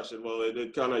next question. Well,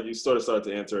 it kind of you sort of started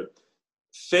to answer it.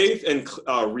 Faith and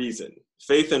reason.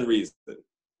 Faith and reason.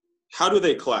 How do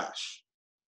they clash?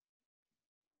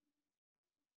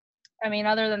 I mean,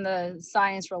 other than the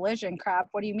science religion crap,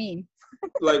 what do you mean?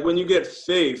 Like when you get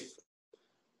faith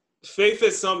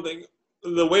is something.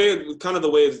 The way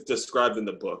it's described in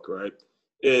the book, right?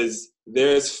 Is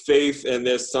there's faith and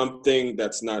there's something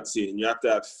that's not seen. You have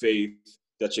to have faith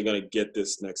that you're gonna get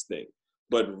this next thing.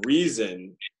 But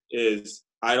reason is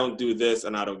I don't do this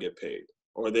and I don't get paid.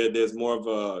 Or there's more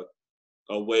of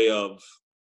a way of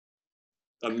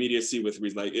immediacy with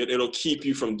reason. Like it'll keep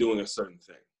you from doing a certain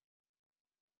thing.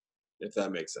 If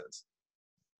that makes sense.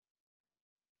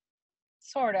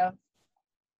 Sort of.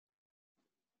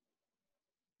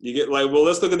 You get like, well,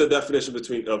 let's look at the definition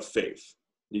of faith.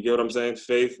 You get what I'm saying?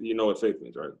 Faith, you know what faith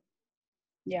means, right?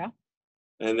 Yeah.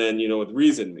 And then you know what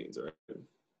reason means, right?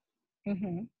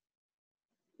 Mm-hmm.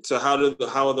 So how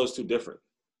are those two different?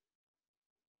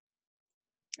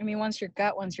 I mean, one's your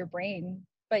gut, one's your brain.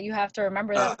 But you have to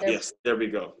remember that. Yes, there we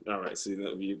go. All right. See,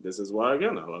 this is why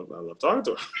again I love talking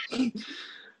to her.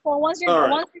 Well, one's your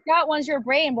gut, one's your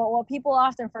brain. But what people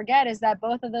often forget is that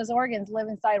both of those organs live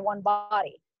inside one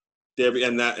body.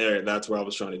 In that area, that's where I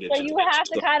was trying to get. So you have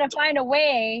to kind of find a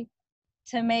way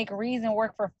to make reason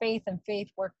work for faith and faith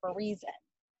work for reason.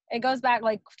 It goes back,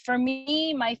 like, for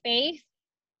me, my faith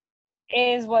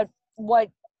is what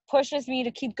pushes me to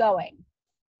keep going.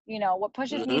 What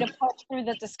pushes me to push through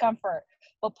the discomfort,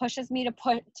 what pushes me to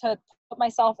put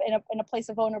myself in a place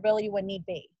of vulnerability when need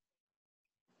be.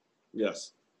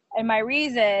 Yes. And my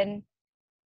reason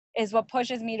is what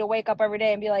pushes me to wake up every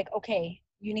day and be like, okay,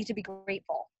 you need to be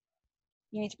grateful.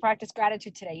 You need to practice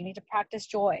gratitude today. You need to practice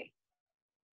joy.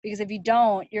 Because if you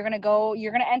don't, you're going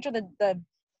to enter the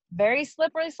very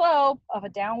slippery slope of a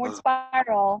downward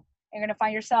spiral. You're going to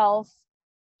find yourself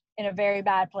in a very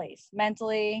bad place,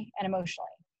 mentally and emotionally.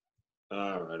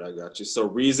 All right, I got you. So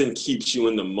reason keeps you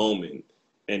in the moment,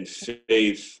 and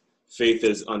faith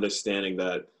is understanding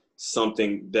that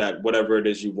whatever it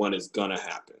is you want is going to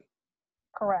happen.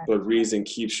 Correct. But reason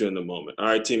keeps you in the moment. All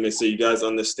right, teammates, so you guys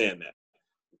understand that.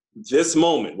 This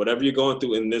moment, whatever you're going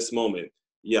through in this moment,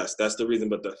 yes, that's the reason.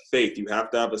 But the faith, you have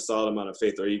to have a solid amount of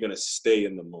faith, or you're going to stay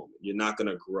in the moment. You're not going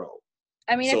to grow.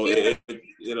 I mean, so go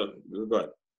ahead.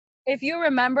 If you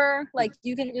remember, like,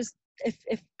 you can just,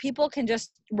 if people can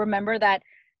just remember that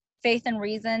faith and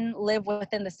reason live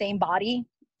within the same body,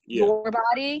 your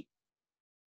body,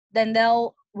 then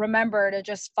they'll remember to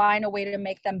just find a way to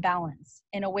make them balance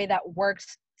in a way that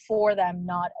works for them,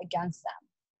 not against them.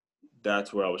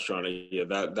 That's where I was trying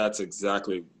to, that's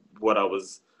exactly what I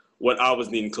was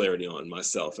needing clarity on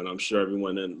myself. And I'm sure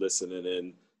everyone listening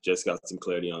in just got some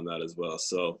clarity on that as well.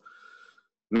 So,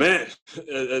 man, I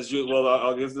guess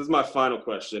this is my final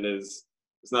question. It's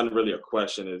not really a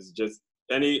question. It's just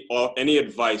any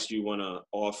advice you want to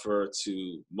offer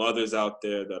to mothers out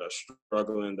there that are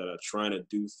struggling, that are trying to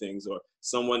do things, or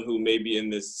someone who may be in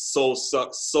this soul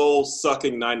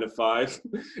sucking 9-to-5,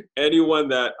 anyone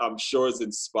that I'm sure is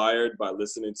inspired by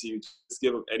listening to you, just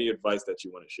give them any advice that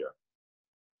you want to share.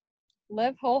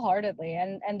 Live wholeheartedly.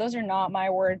 And those are not my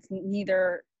words,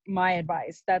 neither my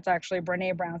advice. That's actually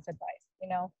Brené Brown's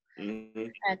advice, Mm-hmm.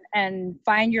 And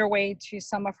find your way to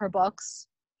some of her books.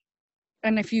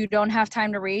 And if you don't have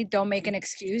time to read, don't make an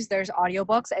excuse. There's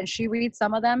audiobooks, and she reads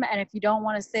some of them. And if you don't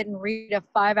want to sit and read a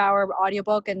 5-hour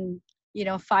audiobook in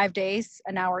 5 days,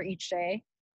 an hour each day,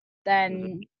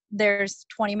 then there's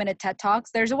 20-minute TED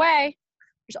Talks. There's a way.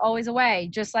 There's always a way.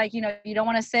 Just like, you don't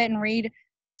want to sit and read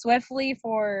swiftly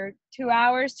for 2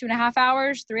 hours, 2.5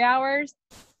 hours, 3 hours.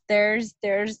 There's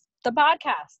the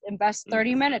podcast. Invest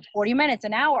 30 minutes, 40 minutes,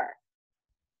 an hour.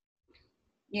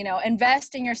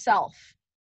 Invest in yourself.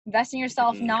 Invest in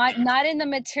yourself, not in the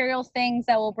material things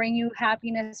that will bring you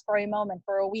happiness for a moment,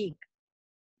 for a week,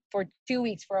 for 2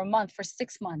 weeks, for a month, for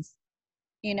 6 months.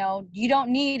 You don't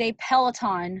need a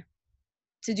Peloton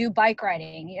to do bike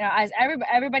riding. As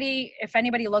everybody, if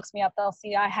anybody looks me up, they'll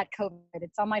see I had COVID.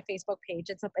 It's on my Facebook page.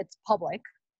 It's public,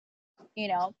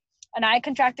 and I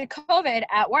contracted COVID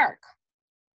at work,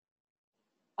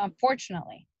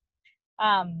 unfortunately.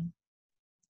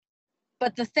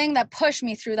 But the thing that pushed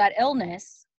me through that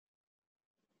illness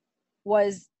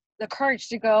was the courage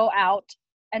to go out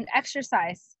and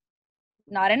exercise,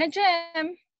 not in a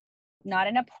gym, not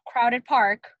in a crowded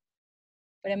park,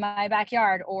 but in my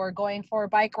backyard, or going for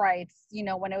bike rides, you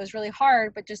know, when it was really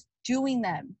hard, but just doing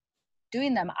them.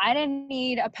 I didn't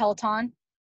need a Peloton.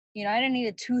 You know, I didn't need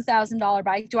a $2,000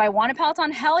 bike. Do I want a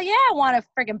Peloton? Hell yeah, I want a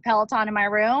freaking Peloton in my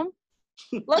room.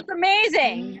 Looks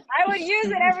amazing. I would use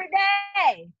it every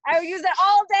day. I would use it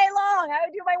all day long. I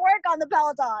would do my work on the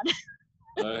Peloton.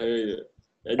 I hear you.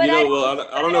 And But you know, well,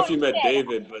 I don't know if you met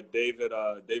David, but David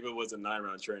was a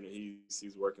 9-round trainer.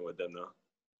 He's working with them now.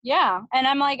 Yeah, and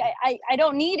I'm like, I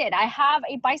don't need it. I have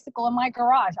a bicycle in my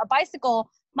garage. A bicycle,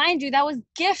 mind you, that was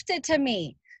gifted to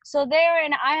me. So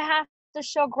therein, I have to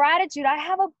show gratitude. I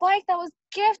have a bike that was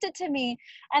gifted to me.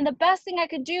 And the best thing I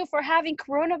could do for having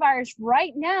coronavirus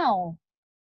right now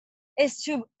is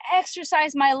to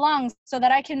exercise my lungs so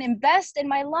that I can invest in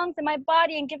my lungs and my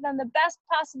body and give them the best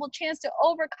possible chance to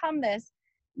overcome this,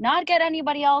 not get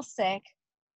anybody else sick,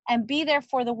 and be there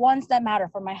for the ones that matter,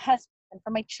 for my husband,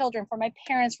 for my children, for my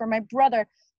parents, for my brother,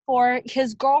 for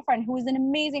his girlfriend, who is an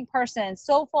amazing person,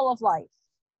 so full of life,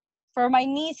 for my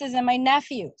nieces and my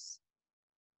nephews.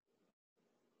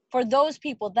 For those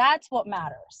people, that's what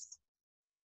matters.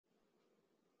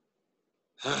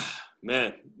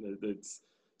 Man, it's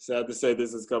sad to say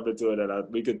this is coming to it, and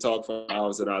we could talk for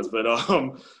hours and hours. But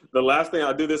the last thing,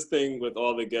 I do this thing with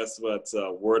all the guests, but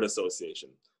word association.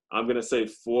 I'm gonna say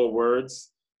 4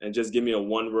 words, and just give me a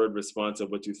 1-word response of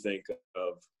what you think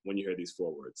of when you hear these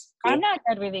 4 words. Cool? I'm not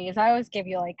good with these. I always give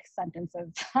you like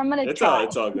sentences. I'm gonna it's try.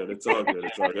 It's all good. It's all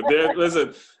good.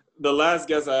 Listen, the last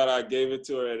guest I had, I gave it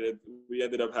to her, and we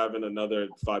ended up having another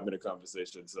 5-minute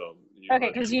conversation. So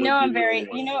okay, because you know I'm very,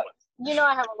 you know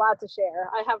I have a lot to share.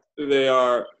 They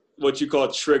are what you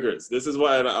call triggers. This is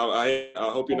why I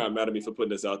hope you're not mad at me for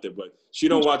putting this out there, but she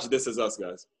don't watch This Is Us,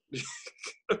 guys.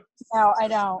 No, I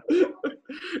don't.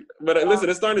 But listen,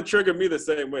 it's starting to trigger me the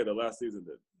same way the last season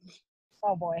did.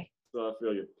 Oh boy. So I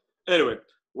feel you. Anyway,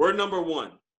 word number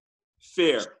 1,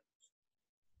 fear.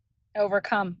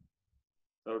 Overcome.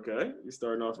 Okay, you're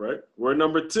starting off right. Word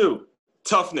number 2,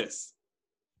 toughness.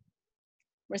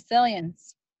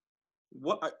 Resilience.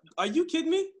 What? Are you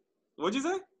kidding me? What'd you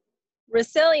say?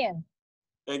 Resilience.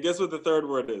 And guess what the 3rd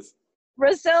word is?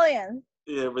 Resilience.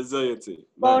 Yeah, resiliency.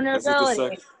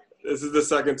 Vulnerability. This is the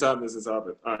second time this has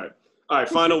happened. All right.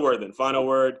 Final word then. Final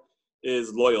word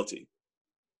is loyalty.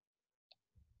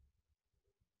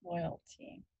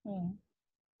 Loyalty.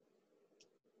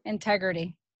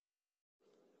 Integrity.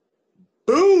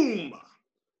 Boom.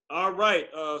 All right.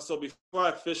 So before I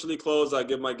officially close, I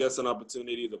give my guests an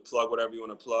opportunity to plug whatever you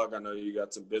want to plug. I know you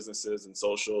got some businesses and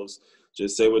socials.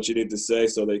 Just say what you need to say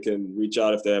so they can reach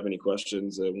out if they have any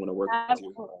questions and want to work with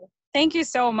you. Thank you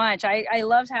so much. I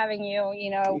loved having you.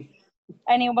 You know,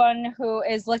 anyone who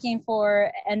is looking for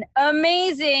an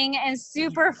amazing and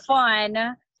super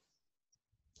fun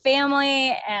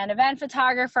family and event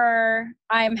photographer,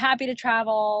 I'm happy to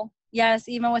travel. Yes,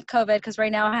 even with COVID, because right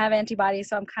now I have antibodies,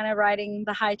 so I'm kind of riding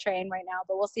the high train right now,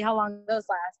 but we'll see how long those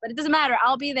last. But it doesn't matter.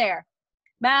 I'll be there.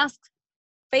 Mask,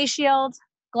 face shield,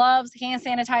 gloves, hand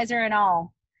sanitizer, and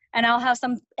all. And I'll have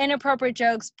some inappropriate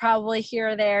jokes probably here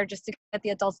or there just to get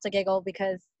the adults to giggle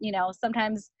because, you know,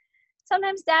 sometimes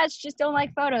dads just don't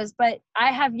like photos. But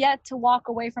I have yet to walk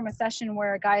away from a session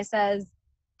where a guy says,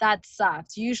 that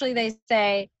sucked. Usually they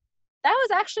say, that was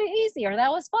actually easy, or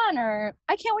that was fun, or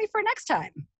I can't wait for next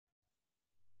time.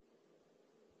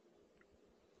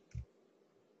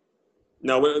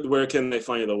 Now, where can they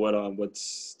find you though?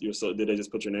 What's your, so did they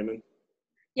just put your name in?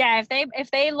 Yeah,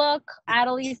 if they look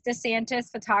Adaliz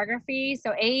DeSantis Photography,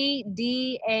 so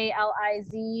ADALIZ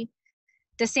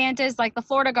DeSantis, like the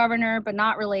Florida governor, but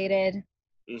not related,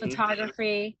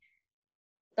 photography.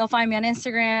 They'll find me on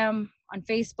Instagram, on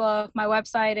Facebook. My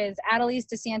website is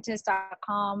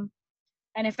adalizdesantis.com.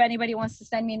 And if anybody wants to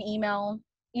send me an email,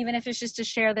 even if it's just to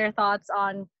share their thoughts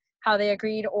on how they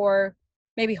agreed or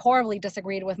maybe horribly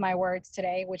disagreed with my words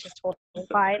today, which is totally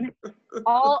fine.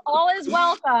 All is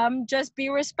welcome. Just be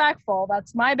respectful.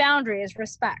 That's my boundary, is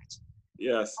respect.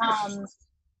 Yes.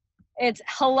 It's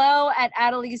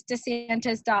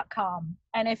hello@adalizdesantis.com.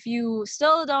 And if you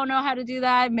still don't know how to do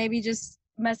that, maybe just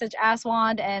message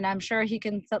Aswand, and I'm sure he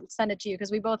can send it to you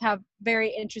because we both have very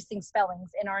interesting spellings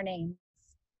in our names.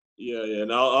 Yeah,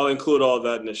 and I'll include all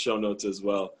that in the show notes as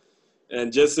well.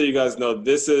 And just so you guys know,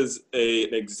 this is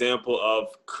an example of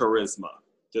charisma.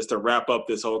 Just to wrap up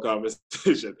this whole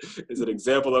conversation, it's an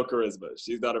example of charisma.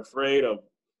 She's not afraid of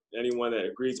anyone that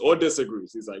agrees or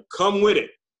disagrees. She's like, come with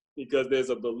it, because there's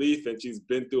a belief and she's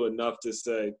been through enough to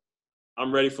say,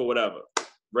 I'm ready for whatever.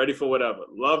 Ready for whatever.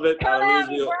 Love it. Come at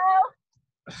me,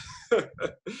 bro.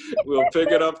 We'll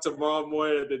pick it up tomorrow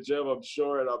morning at the gym, I'm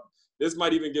sure. And this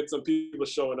might even get some people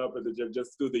showing up at the gym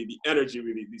just through the energy,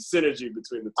 the synergy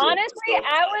between the two. Honestly,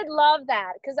 I would love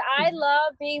that because I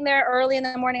love being there early in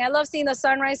the morning. I love seeing the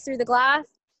sunrise through the glass.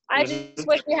 I just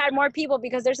wish we had more people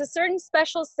because there's a certain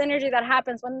special synergy that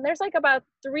happens when there's like about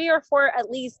 3 or 4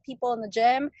 at least people in the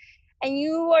gym, and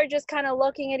you are just kind of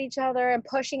looking at each other and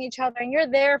pushing each other, and you're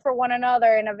there for one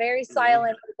another in a very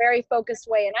silent, very focused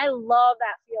way. And I love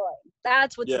that feeling.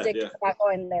 That's what's addictive about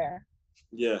going there.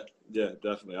 Yeah,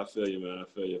 definitely. I feel you, man. I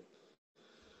feel you.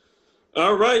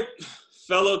 All right,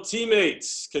 fellow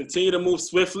teammates, continue to move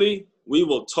swiftly. We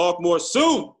will talk more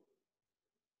soon.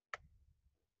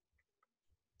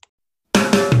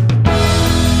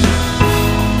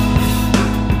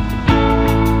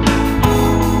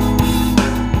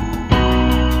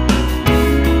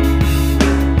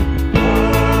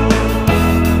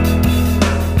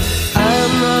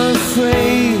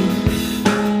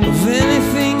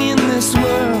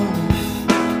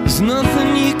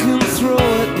 Nothing you can throw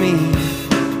at me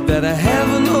that I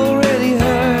haven't already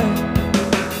heard.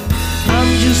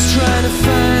 I'm just trying to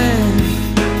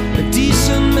find a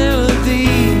decent melody,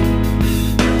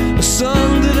 a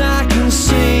song that I can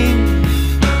sing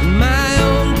in my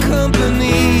own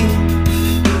company.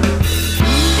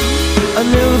 I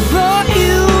never thought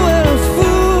you were a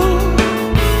fool,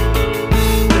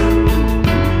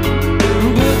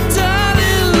 but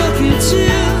darling, look at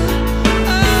you.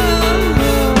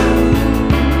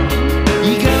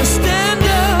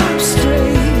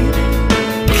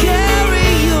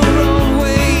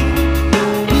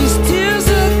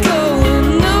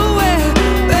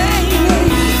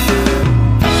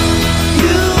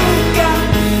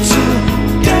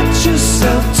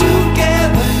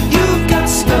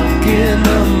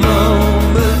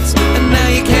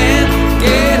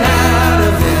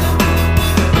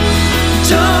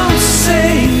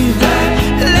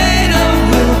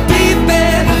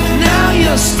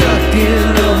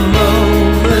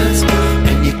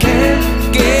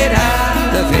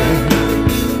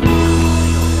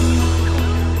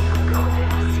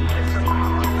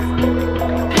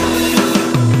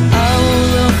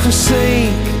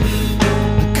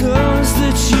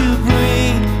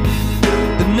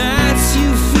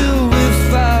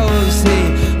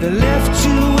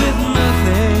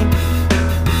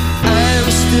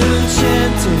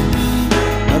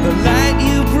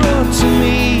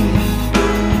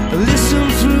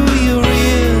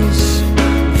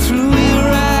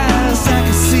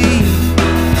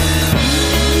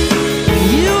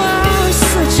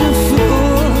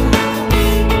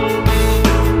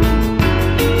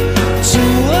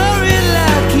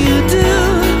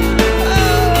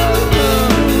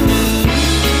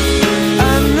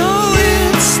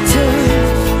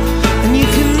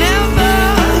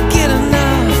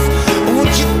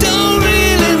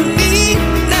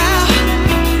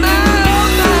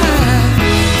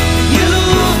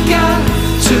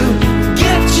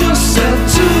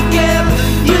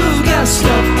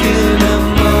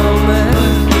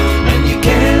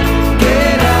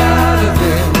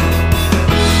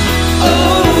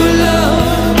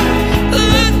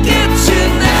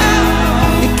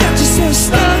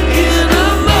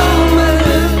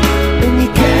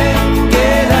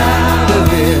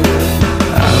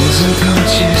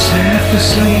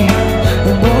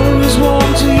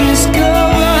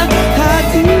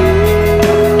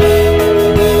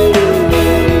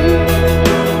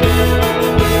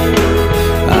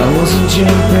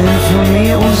 Jumping for me,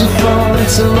 it was a fall,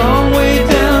 it's a long